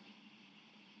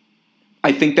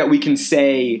 I think that we can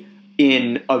say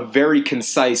in a very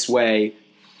concise way,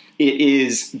 it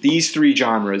is these 3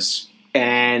 genres,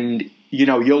 and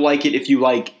you'll like it if you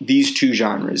like these 2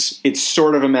 genres. It's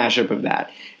sort of a mashup of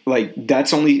that. Like, that's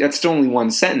still only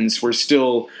one sentence. We're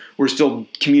still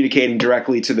communicating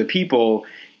directly to the people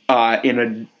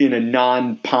in a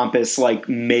non-pompous, like,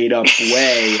 made up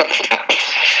way,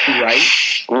 right?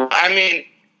 I mean,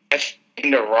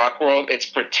 in the rock world, it's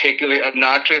particularly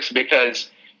obnoxious because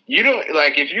you don't,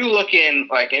 like, if you look in,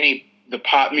 like, the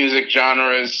pop music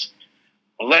genres,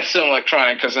 less so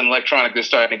electronic, because in electronic they're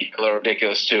starting to get a little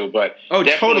ridiculous too, but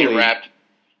definitely totally. rap.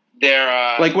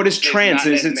 They're like, what is trance?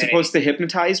 Is it supposed to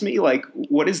hypnotize me? Like,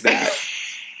 what is that?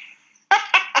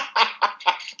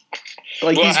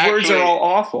 Like, well, these words are all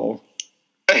awful.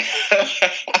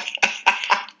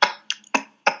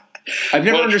 I've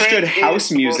never understood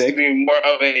house music. To be more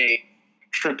of a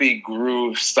trippy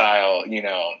groove style,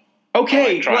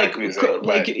 Okay, like it's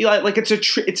a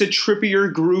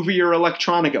trippier, groovier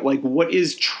electronica. Like, what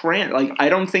is trance? Like, I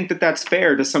don't think that that's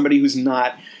fair to somebody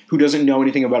who doesn't know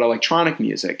anything about electronic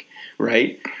music,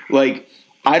 right? Like,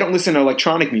 I don't listen to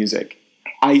electronic music.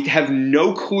 I have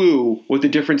no clue what the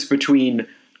difference between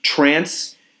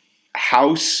trance,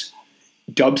 house,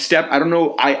 dubstep. I don't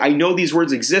know. I know these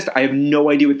words exist. I have no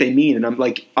idea what they mean, and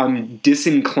I'm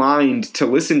disinclined to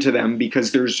listen to them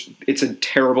because it's a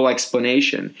terrible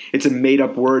explanation. It's a made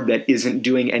up word that isn't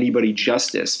doing anybody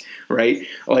justice, right?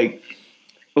 Like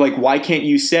why can't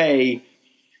you say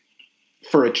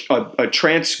for a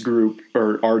trance group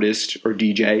or artist or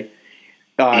DJ?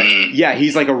 Yeah,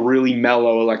 he's like a really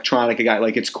mellow electronica guy.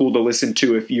 Like, it's cool to listen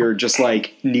to if you're just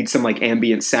like need some like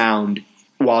ambient sound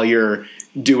while you're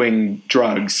doing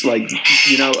drugs. Like,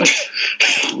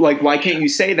 like, why can't you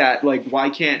say that? Like, why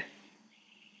can't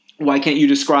you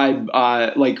describe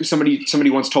like somebody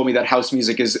once told me that house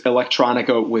music is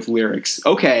electronica with lyrics.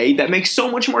 Okay, that makes so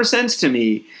much more sense to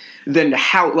me than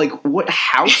what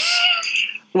house?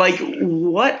 Like,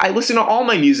 what? I listen to all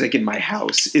my music in my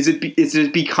house. Is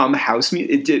it become house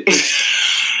music?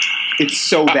 It's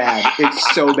so bad.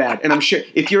 It's so bad. And I'm sure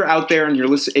if you're out there and you're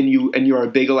listening and you're a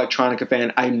big electronica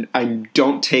fan, I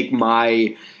don't take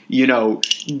my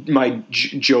my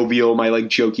jovial, my like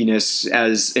jokiness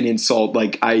as an insult.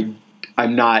 Like, I'm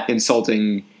not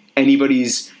insulting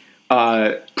anybody's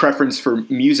preference for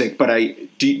music, but I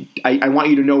want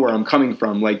you to know where I'm coming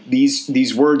from. Like,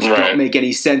 these words don't make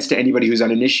any sense to anybody who's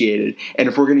uninitiated. And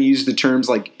if we're going to use the terms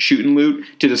like shoot and loot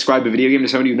to describe a video game to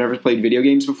somebody who's never played video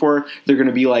games before, they're going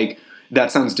to be like, that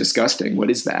sounds disgusting.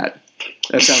 What is that?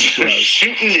 That sounds gross.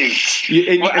 Shoot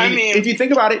and loot. I mean, if you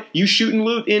think about it, you shoot and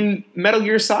loot in Metal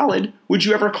Gear Solid. Would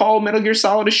you ever call Metal Gear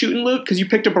Solid a shoot and loot because you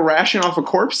picked up a ration off a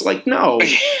corpse? Like, no.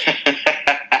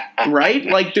 Right?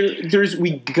 Like,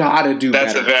 we gotta do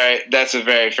better. That's a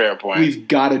very fair point. We've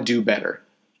got to do better.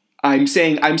 I'm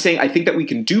saying I think that we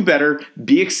can do better,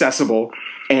 be accessible,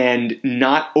 and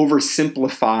not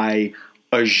oversimplify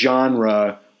a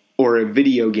genre or a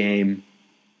video game.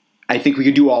 I think we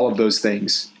could do all of those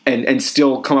things and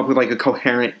still come up with like a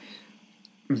coherent,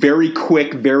 very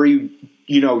quick, very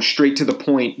straight to the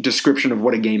point description of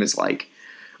what a game is like.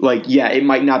 Like, yeah, it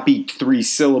might not be 3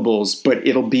 syllables, but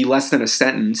it'll be less than a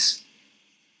sentence.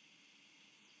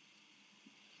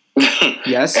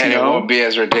 Yes, and no? it won't be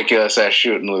as ridiculous as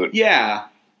shoot and loot. Yeah.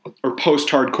 Or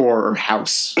post-hardcore or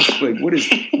house. Like,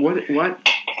 what?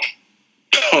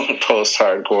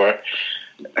 Post-hardcore.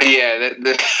 Yeah,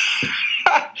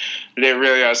 there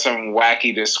really are some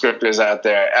wacky descriptors out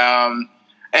there. And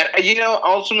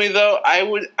ultimately though, I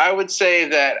would say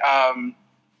that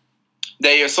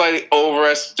that you're slightly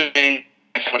overestimating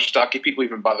how much stock people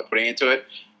even bother putting into it.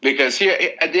 Because here,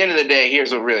 at the end of the day,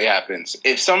 here's what really happens: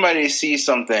 if somebody sees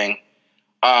something,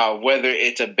 whether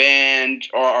it's a band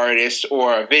or artist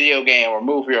or a video game or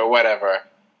movie or whatever,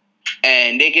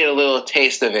 and they get a little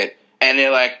taste of it, and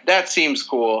they're like, "That seems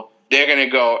cool," they're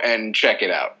gonna go and check it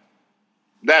out.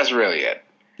 That's really it.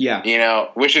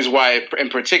 Yeah. Which is why, and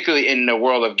particularly in the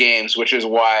world of games, which is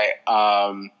why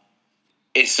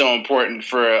it's so important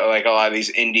for like a lot of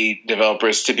these indie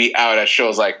developers to be out at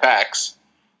shows like PAX,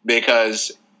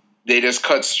 because they just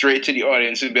cut straight to the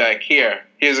audience and be like,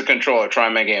 here's a controller, try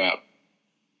my game out.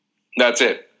 That's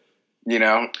it.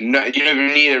 No, you don't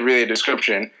even need a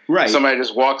description. Right. Somebody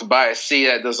just walks by, see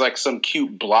that there's like some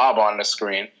cute blob on the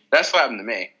screen. That's what happened to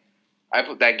me. I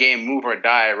put that game Move or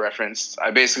Die I referenced. I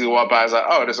basically walked by, I was like,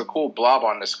 oh, there's a cool blob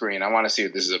on the screen. I want to see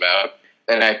what this is about.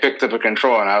 And I picked up a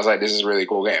controller and I was like, this is a really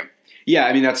cool game. Yeah,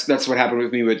 I mean that's what happened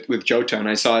with me with Jotun.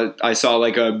 I saw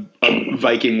like a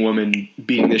Viking woman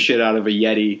beating the shit out of a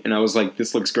Yeti, and I was like,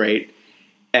 this looks great.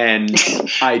 And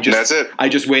That's it. I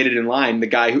just waited in line. The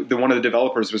guy one of the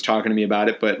developers was talking to me about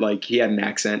it, but like he had an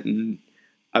accent, and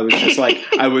I was just like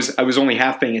I was only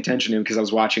half paying attention to him because I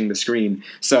was watching the screen.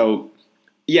 So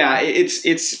yeah,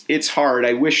 it's hard.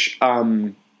 I wish.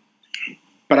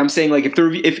 But I'm saying, like, if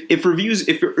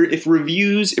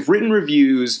written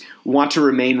reviews want to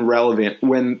remain relevant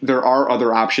when there are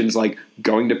other options like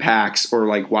going to PAX or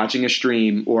like watching a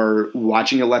stream or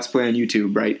watching a Let's Play on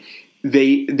YouTube, right?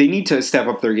 They need to step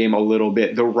up their game a little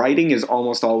bit. The writing is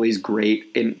almost always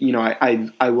great, and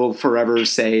I will forever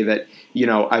say that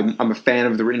I'm a fan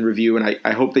of the written review, and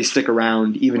I hope they stick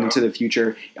around even into the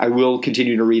future. I will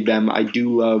continue to read them. I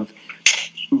do love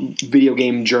video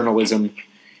game journalism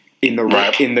in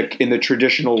the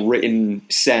traditional written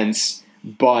sense,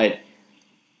 but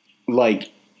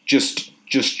like just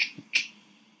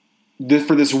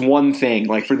for this one thing,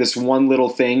 like for this one little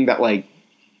thing that like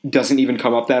doesn't even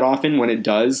come up that often, when it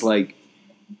does, like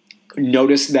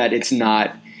notice that it's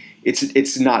not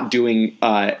doing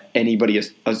anybody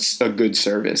a good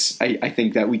service. I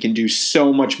think that we can do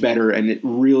so much better, and it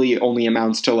really only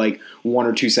amounts to like 1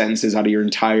 or 2 sentences out of your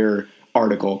entire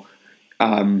article.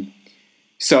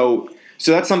 So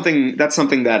that's something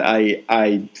that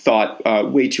I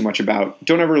thought way too much about.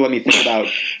 Don't ever let me think about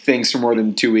things for more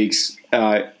than 2 weeks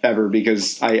ever,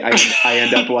 because I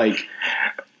end up like,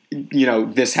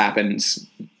 this happens.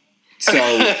 So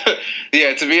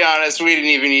yeah, to be honest, we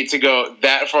didn't even need to go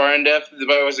that far in depth,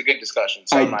 but it was a good discussion.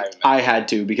 So I had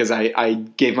to, because I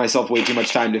gave myself way too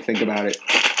much time to think about it.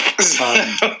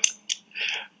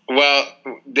 Well,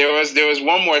 there was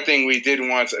one more thing we did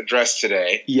want to address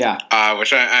today. Yeah.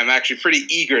 Which I'm actually pretty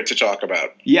eager to talk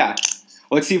about. Yeah.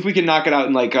 Let's see if we can knock it out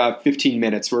in like 15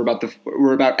 minutes. We're about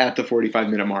at the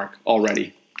 45-minute mark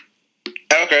already.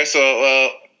 Okay,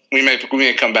 so we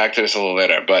may come back to this a little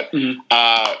later, but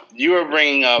you were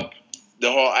bringing up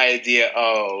the whole idea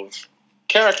of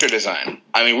character design.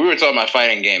 I mean, we were talking about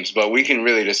fighting games, but we can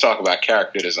really just talk about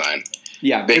character design.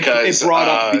 Yeah, because it brought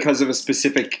up because of a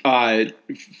specific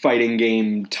fighting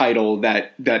game title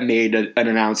that made an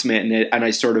announcement, and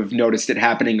I sort of noticed it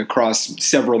happening across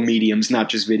several mediums, not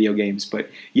just video games.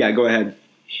 But yeah, go ahead.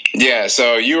 Yeah,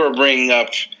 so you were bringing up.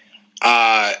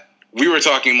 We were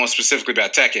talking more specifically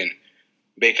about Tekken,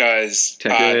 because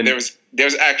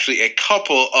there's actually a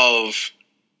couple of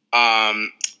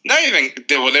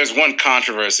there's one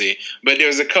controversy, but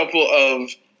there's a couple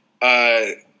of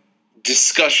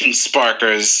discussion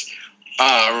sparkers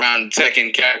around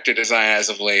Tekken character design as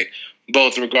of late,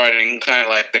 both regarding kind of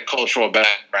like the cultural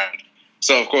background.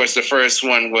 So, of course, the first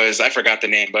one was, I forgot the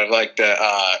name, but like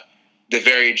the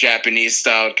very Japanese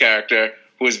styled character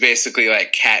who was basically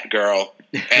like Cat Girl,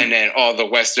 and then all the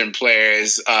Western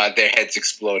players, their heads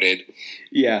exploded.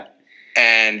 Yeah.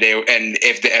 And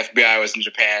if the FBI was in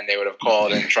Japan, they would have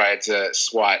called and tried to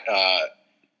swat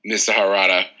Mr.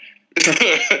 Harada.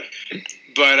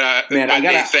 But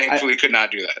they thankfully could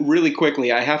not do that. Really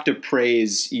quickly, I have to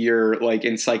praise your like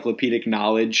encyclopedic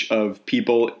knowledge of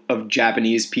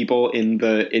Japanese people in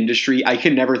the industry. I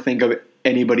can never think of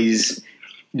anybody's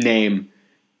name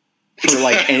for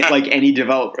like any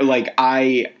developer. Like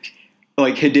Hideo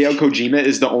Kojima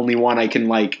is the only one I can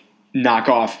like knock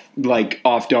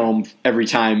off dome every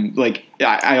time. Like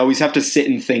I always have to sit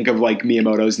and think of like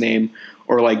Miyamoto's name,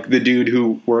 or like the dude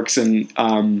who works in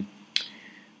who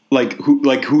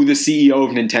the CEO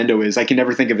of Nintendo is. I can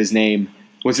never think of his name.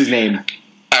 What's his name?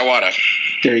 Iwata.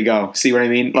 There you go. See what I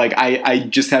mean? Like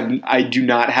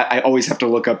I always have to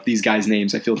look up these guys'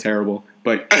 names. I feel terrible,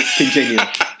 but continue.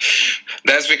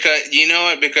 That's because, you know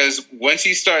what? Because once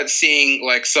you start seeing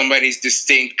like somebody's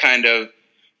distinct kind of,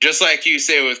 just like you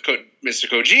say with Mr.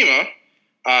 Kojima,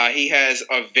 he has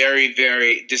a very,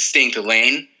 very distinct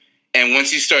lane. And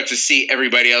once you start to see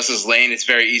everybody else's lane, it's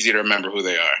very easy to remember who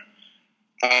they are.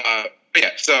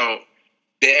 So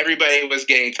everybody was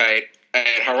getting tight.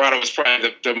 And Harada was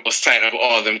probably the most tight of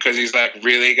all of them, because he's like,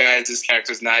 really, guys, this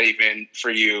character's not even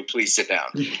for you. Please sit down.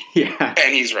 Yeah.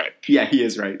 And he's right. Yeah, he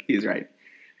is right. He's right.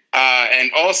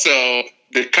 And also,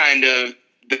 the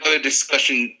other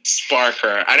discussion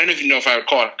sparker, I don't even know if I would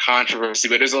call it controversy,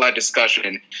 but there's a lot of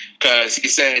discussion, because he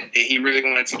said that he really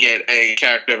wanted to get a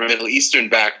character of a Middle Eastern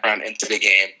background into the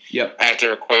game. Yep. At the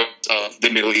request of the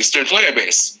Middle Eastern player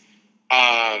base.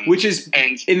 Which is,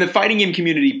 in the fighting game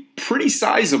community, pretty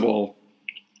sizable.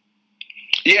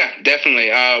 Yeah, definitely.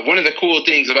 One of the cool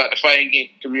things about the fighting game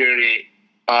community,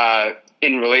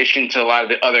 in relation to a lot of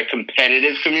the other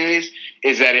competitive communities,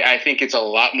 is that I think it's a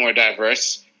lot more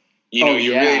diverse. You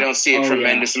really don't see a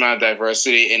tremendous amount of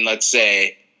diversity in, let's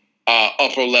say,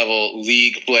 upper level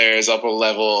League players, upper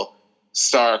level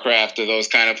StarCraft, or those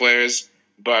kind of players.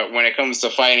 But when it comes to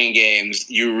fighting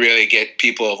games, you really get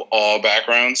people of all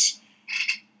backgrounds.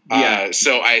 Yeah.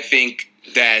 So I think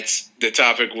that's the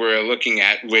topic we're looking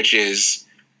at, which is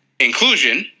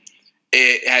inclusion.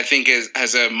 I think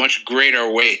has a much greater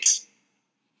weight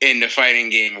in the fighting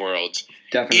game world.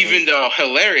 Definitely. Even though,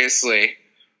 hilariously,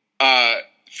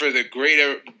 for the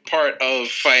greater part of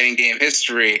fighting game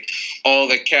history, all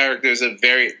the characters there've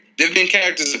been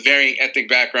characters of varying ethnic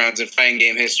backgrounds in fighting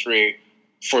game history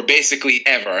for basically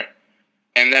ever.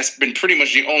 And that's been pretty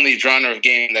much the only genre of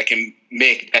game that can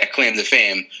make that claim to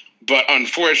fame. But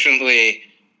unfortunately,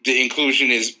 the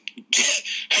inclusion is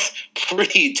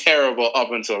pretty terrible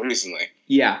up until recently.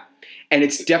 Yeah. And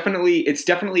it's definitely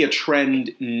a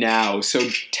trend now. So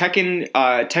Tekken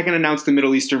announced the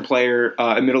Middle Eastern player,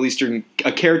 a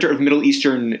character of Middle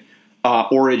Eastern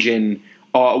origin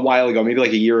a while ago, maybe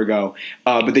like a year ago.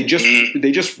 But they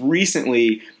just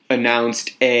recently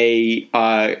announced a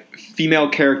female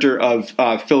character of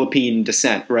Philippine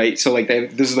descent, right? So like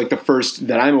this is like the first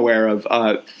that I'm aware of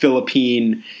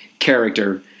Philippine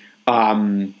character,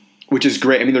 which is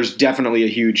great. I mean, there's definitely a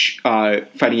huge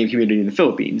fighting game community in the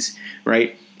Philippines,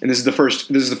 right? And this is the first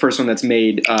one that's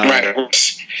made. Right.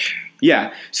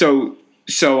 Yeah. So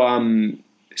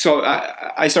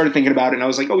I started thinking about it, and I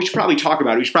was like, oh, we should probably talk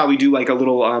about it. We should probably do like a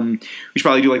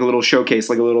little showcase,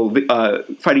 like a little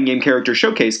fighting game character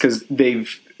showcase, because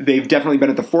they've definitely been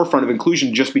at the forefront of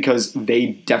inclusion, just because they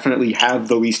definitely have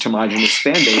the least homogenous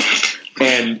fan base.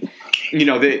 And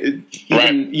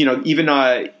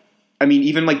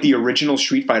even like the original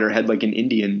Street Fighter had like an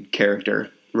Indian character,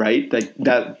 right?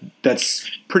 That's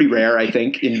pretty rare, I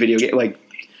think, in video game, like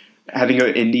having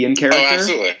an Indian character. Oh,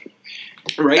 absolutely.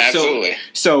 Right. Absolutely.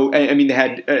 So I mean, they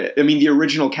had. The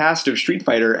original cast of Street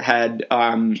Fighter had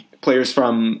players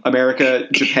from America,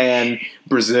 Japan,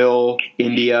 Brazil,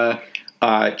 India,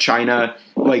 China,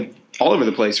 like all over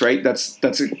the place. Right. That's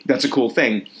a cool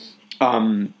thing.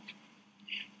 The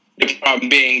problem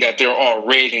being that they're all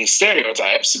rating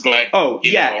stereotypes. But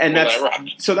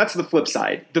that's the flip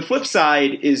side. The flip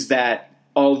side is that,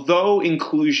 although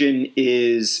inclusion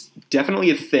is definitely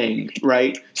a thing,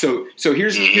 right? So here are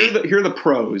the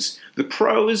pros. The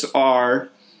pros are,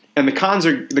 and the cons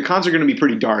are going to be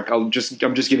pretty dark. I'm just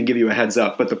going to give you a heads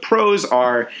up. But the pros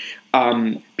are,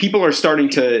 people are starting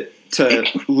to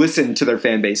listen to their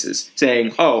fan bases,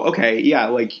 saying, "Oh, okay, yeah,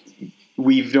 like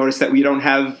we've noticed that we don't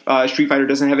have Street Fighter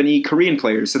doesn't have any Korean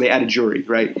players, so they add a jury,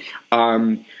 right?"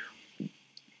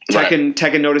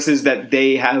 Tekken notices that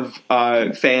they have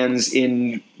fans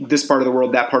in this part of the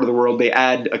world, that part of the world. They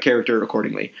add a character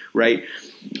accordingly, right?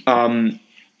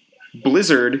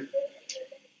 Blizzard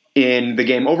in the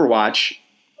game Overwatch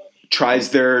tries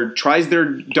their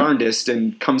darndest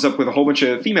and comes up with a whole bunch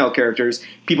of female characters.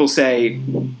 People say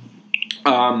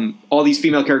all these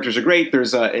female characters are great.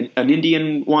 There's an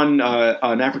Indian one,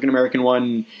 an African American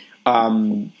one.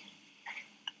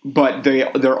 But they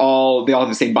all have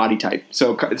the same body type.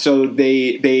 So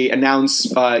they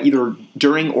announce either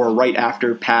during or right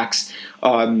after PAX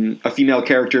a female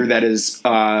character that is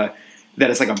like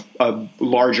a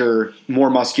larger,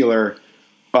 more muscular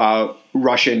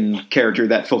Russian character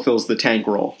that fulfills the tank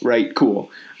role. Right? Cool.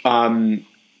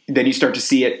 then you start to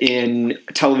see it in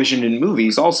television and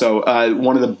movies. Also,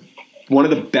 one of the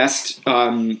best,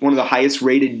 one of the highest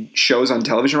rated shows on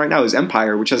television right now is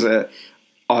Empire, which has an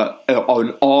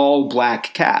all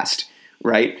black cast,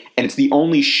 right? And it's the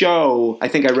only show. I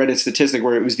think I read a statistic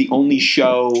where it was the only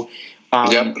show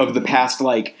of the past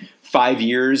like 5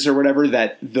 years or whatever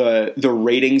that the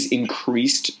ratings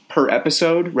increased per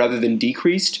episode rather than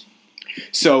decreased.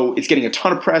 So it's getting a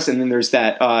ton of press, and then there's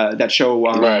that show,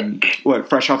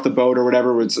 Fresh Off the Boat or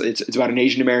whatever. Where it's about an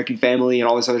Asian American family and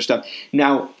all this other stuff.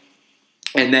 Now,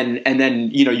 and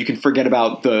then you can forget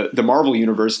about the Marvel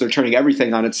universe. They're turning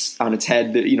everything on its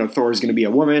head. Thor is going to be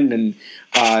a woman, and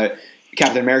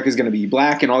Captain America is going to be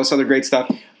black, and all this other great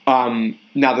stuff. Now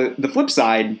the flip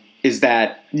side is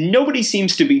that nobody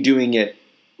seems to be doing it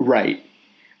right.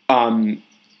 They're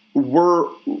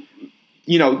all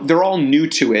new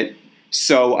to it.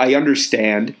 So I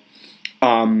understand,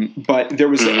 but there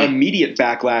was immediate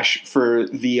backlash for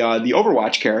the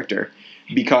Overwatch character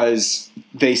because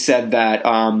they said that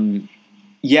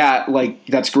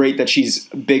that's great that she's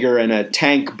bigger and a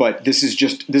tank, but this is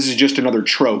just another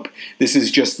trope. This is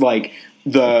just like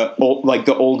the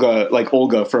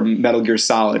Olga from Metal Gear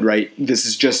Solid, right? This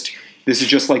is just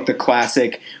like the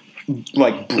classic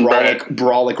like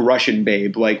brolic Russian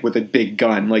babe, like with a big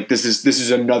gun. Like this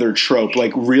is another trope.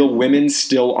 Like real women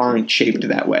still aren't shaped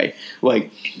that way.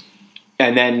 Like,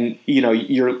 and then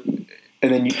it's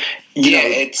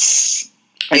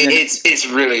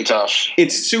really tough.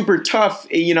 It's super tough,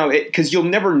 because you'll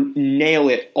never nail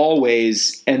it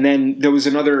always. And then there was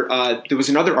another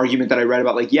argument that I read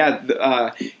about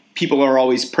people are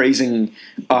always praising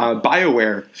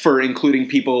BioWare for including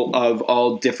people of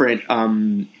all different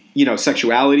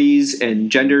sexualities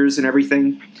and genders and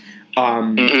everything.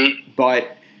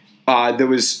 But there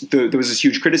was this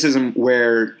huge criticism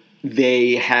where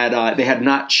they had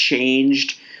not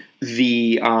changed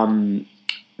the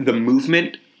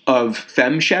movement of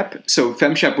FemShep. So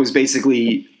FemShep was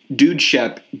basically dude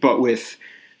shep, but with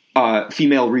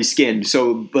female reskinned.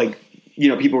 So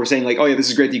people were saying like, oh yeah, this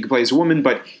is great that you can play as a woman,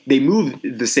 but they move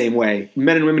the same way.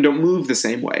 Men and women don't move the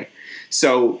same way.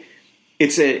 So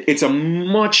it's a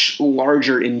much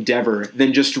larger endeavor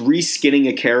than just reskinning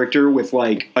a character with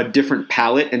like a different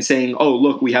palette and saying, oh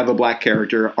look, we have a black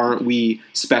character, aren't we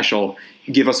special?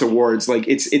 Give us awards. Like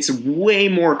it's way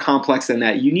more complex than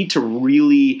that. You need to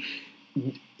really,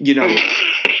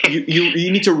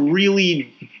 you need to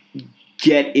really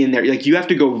get in there. Like you have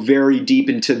to go very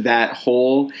deep into that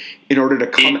hole in order to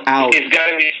come out. It's got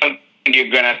to be something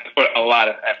you're going to have to put a lot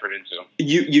of effort into.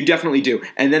 You definitely do.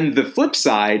 And then the flip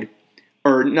side,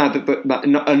 or not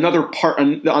another part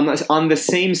on the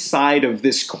same side of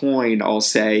this coin, I'll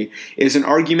say, is an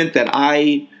argument that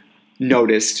I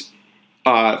noticed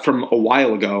from a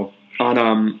while ago on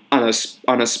a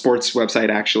sports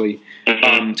website actually,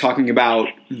 talking about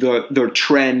the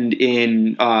trend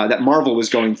in that Marvel was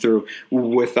going through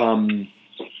with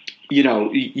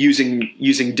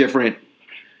using different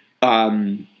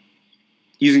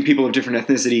using people of different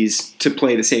ethnicities to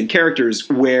play the same characters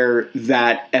where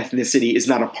that ethnicity is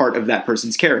not a part of that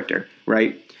person's character,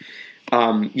 right?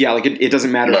 It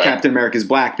doesn't matter if Captain America is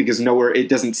black because nowhere it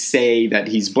doesn't say that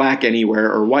he's black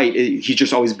anywhere or white. He's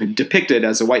just always been depicted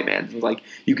as a white man. Like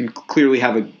you can clearly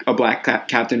have a black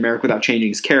Captain America without changing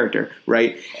his character,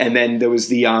 right? And then there was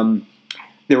they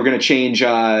were going to change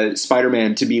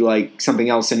Spider-Man to be like something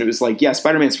else, and it was like, yeah,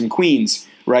 Spider-Man's from Queens,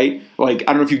 right? Like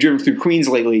I don't know if you've driven through Queens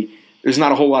lately. There's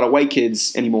not a whole lot of white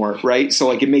kids anymore, right? So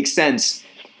like it makes sense.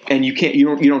 And you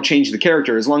don't change the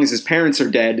character as long as his parents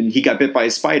are dead and he got bit by a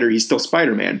spider. He's still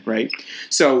Spider-Man, right?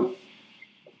 So,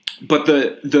 but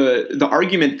the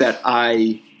argument that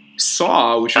I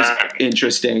saw, which was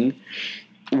interesting,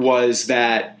 was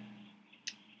that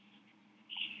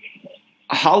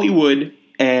Hollywood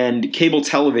and cable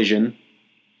television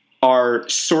are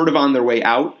sort of on their way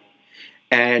out,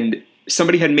 and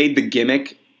somebody had made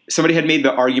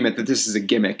the argument that this is a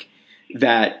gimmick,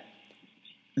 that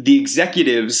the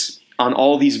executives on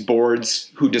all these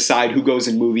boards who decide who goes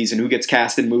in movies and who gets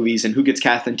cast in movies and who gets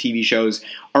cast in TV shows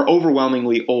are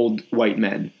overwhelmingly old white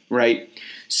men, right?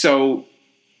 So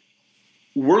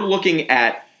we're looking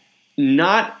at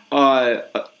not a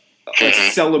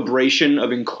celebration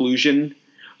of inclusion,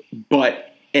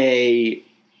 but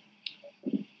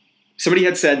somebody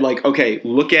had said like, okay,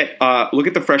 look at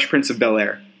the Fresh Prince of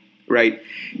Bel-Air, right?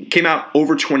 Came out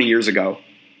over 20 years ago.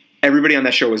 Everybody on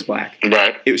that show was black.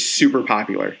 Right. It was super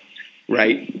popular,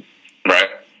 right? Right.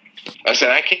 I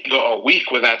said I can't go a week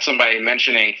without somebody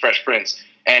mentioning Fresh Prince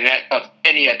and of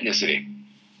any ethnicity.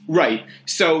 Right.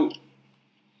 So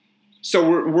So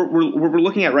we're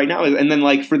looking at right now, and then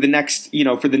like for the next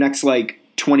like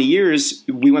 20 years,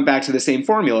 we went back to the same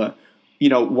formula.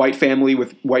 White family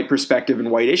with white perspective and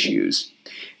white issues.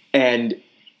 And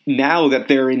now that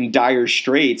they're in dire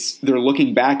straits, they're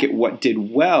looking back at what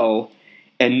did well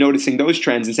and noticing those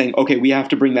trends and saying, okay, we have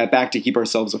to bring that back to keep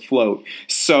ourselves afloat.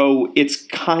 So it's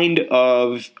kind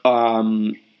of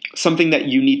something that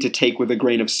you need to take with a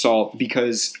grain of salt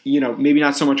because, maybe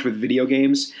not so much with video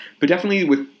games, but definitely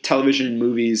with television and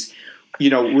movies,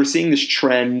 we're seeing this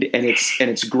trend and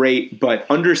it's great, but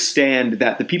understand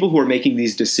that the people who are making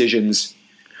these decisions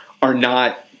are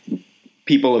not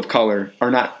people of color,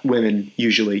 are not women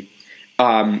usually.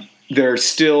 They're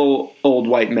still old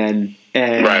white men.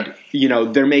 And, right.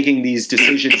 They're making these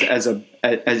decisions as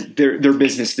they're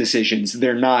business decisions.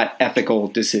 They're not ethical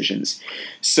decisions.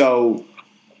 So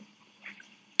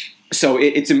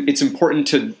it's important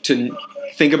to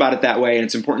think about it that way. And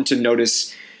it's important to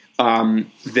notice,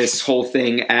 this whole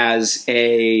thing as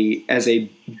a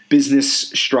business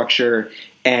structure.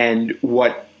 And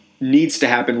what needs to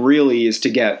happen really is to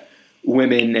get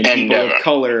women and people of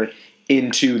color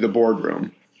into the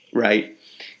boardroom. Right.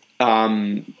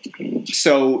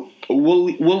 So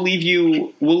we'll leave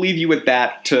you with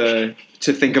that to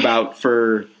think about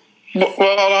for. Well,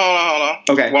 hold on.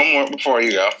 Okay. One more before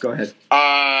you go. Go ahead.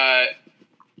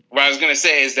 What I was going to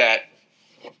say is that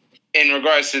in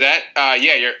regards to that,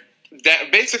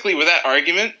 that basically with that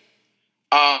argument,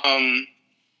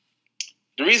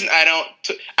 the reason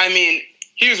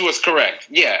here's what's correct.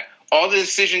 Yeah. All the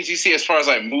decisions you see as far as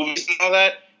like movies and all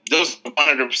that, those are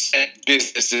 100%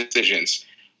 business decisions.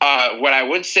 What I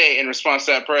would say in response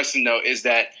to that person, though, is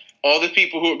that all the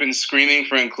people who have been screaming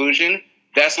for inclusion,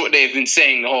 that's what they've been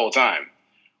saying the whole time,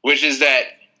 which is that,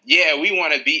 we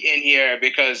want to be in here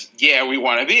because, we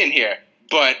want to be in here.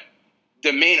 But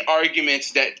the main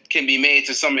argument that can be made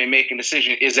to somebody making a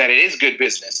decision is that it is good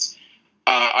business.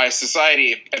 Our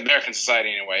society, American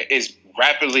society anyway, is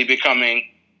rapidly becoming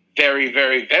very,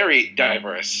 very, very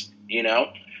diverse,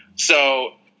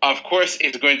 So, of course,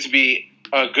 it's going to be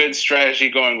a good strategy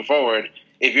going forward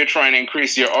if you're trying to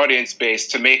increase your audience base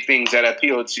to make things that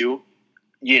appeal to,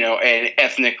 an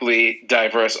ethnically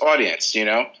diverse audience,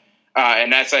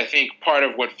 and that's, I think, part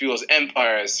of what fuels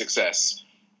Empire's success.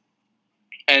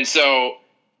 And so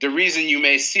the reason you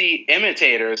may see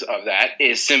imitators of that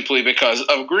is simply because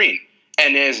of green.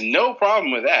 And there's no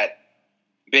problem with that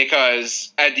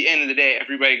because at the end of the day,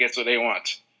 everybody gets what they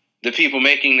want. The people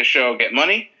making the show get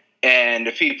money. And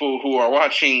the people who are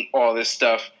watching all this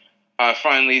stuff are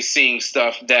finally seeing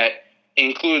stuff that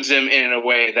includes them in a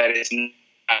way that is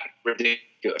not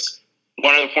ridiculous.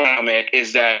 One other point I'll make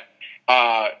is that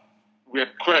we're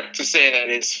correct to say that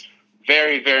it's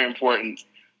very, very important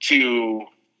to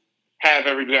have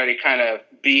everybody kind of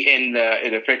be in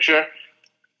the picture.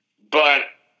 But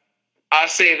I'll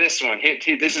say this one.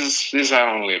 This is how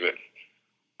I'm going to leave it.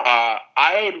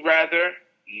 I would rather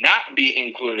not be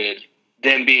included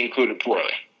than be included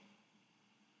poorly.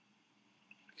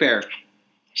 Fair.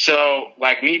 So,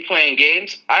 like me playing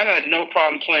games, I had no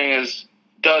problem playing as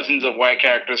dozens of white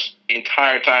characters the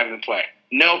entire time in play.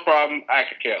 No problem. I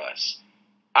could care less.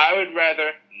 I would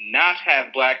rather not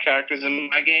have black characters in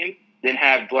my game than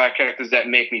have black characters that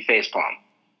make me facepalm.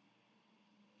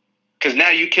 Because now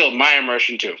you killed my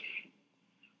immersion too.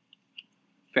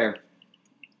 Fair,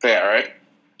 right?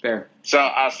 Fair. So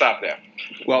I'll stop there.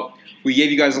 Well, we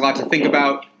gave you guys a lot to think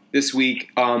about this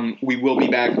week. We will be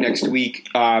back next week.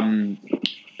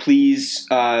 Please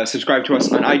subscribe to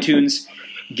us on iTunes.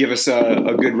 Give us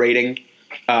a good rating.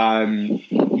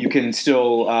 You can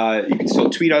still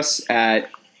tweet us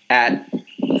at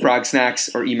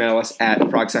frogsnacks or email us at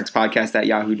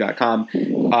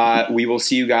frogsnackspodcast@yahoo.com. We will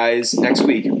see you guys next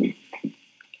week.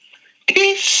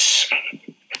 Peace.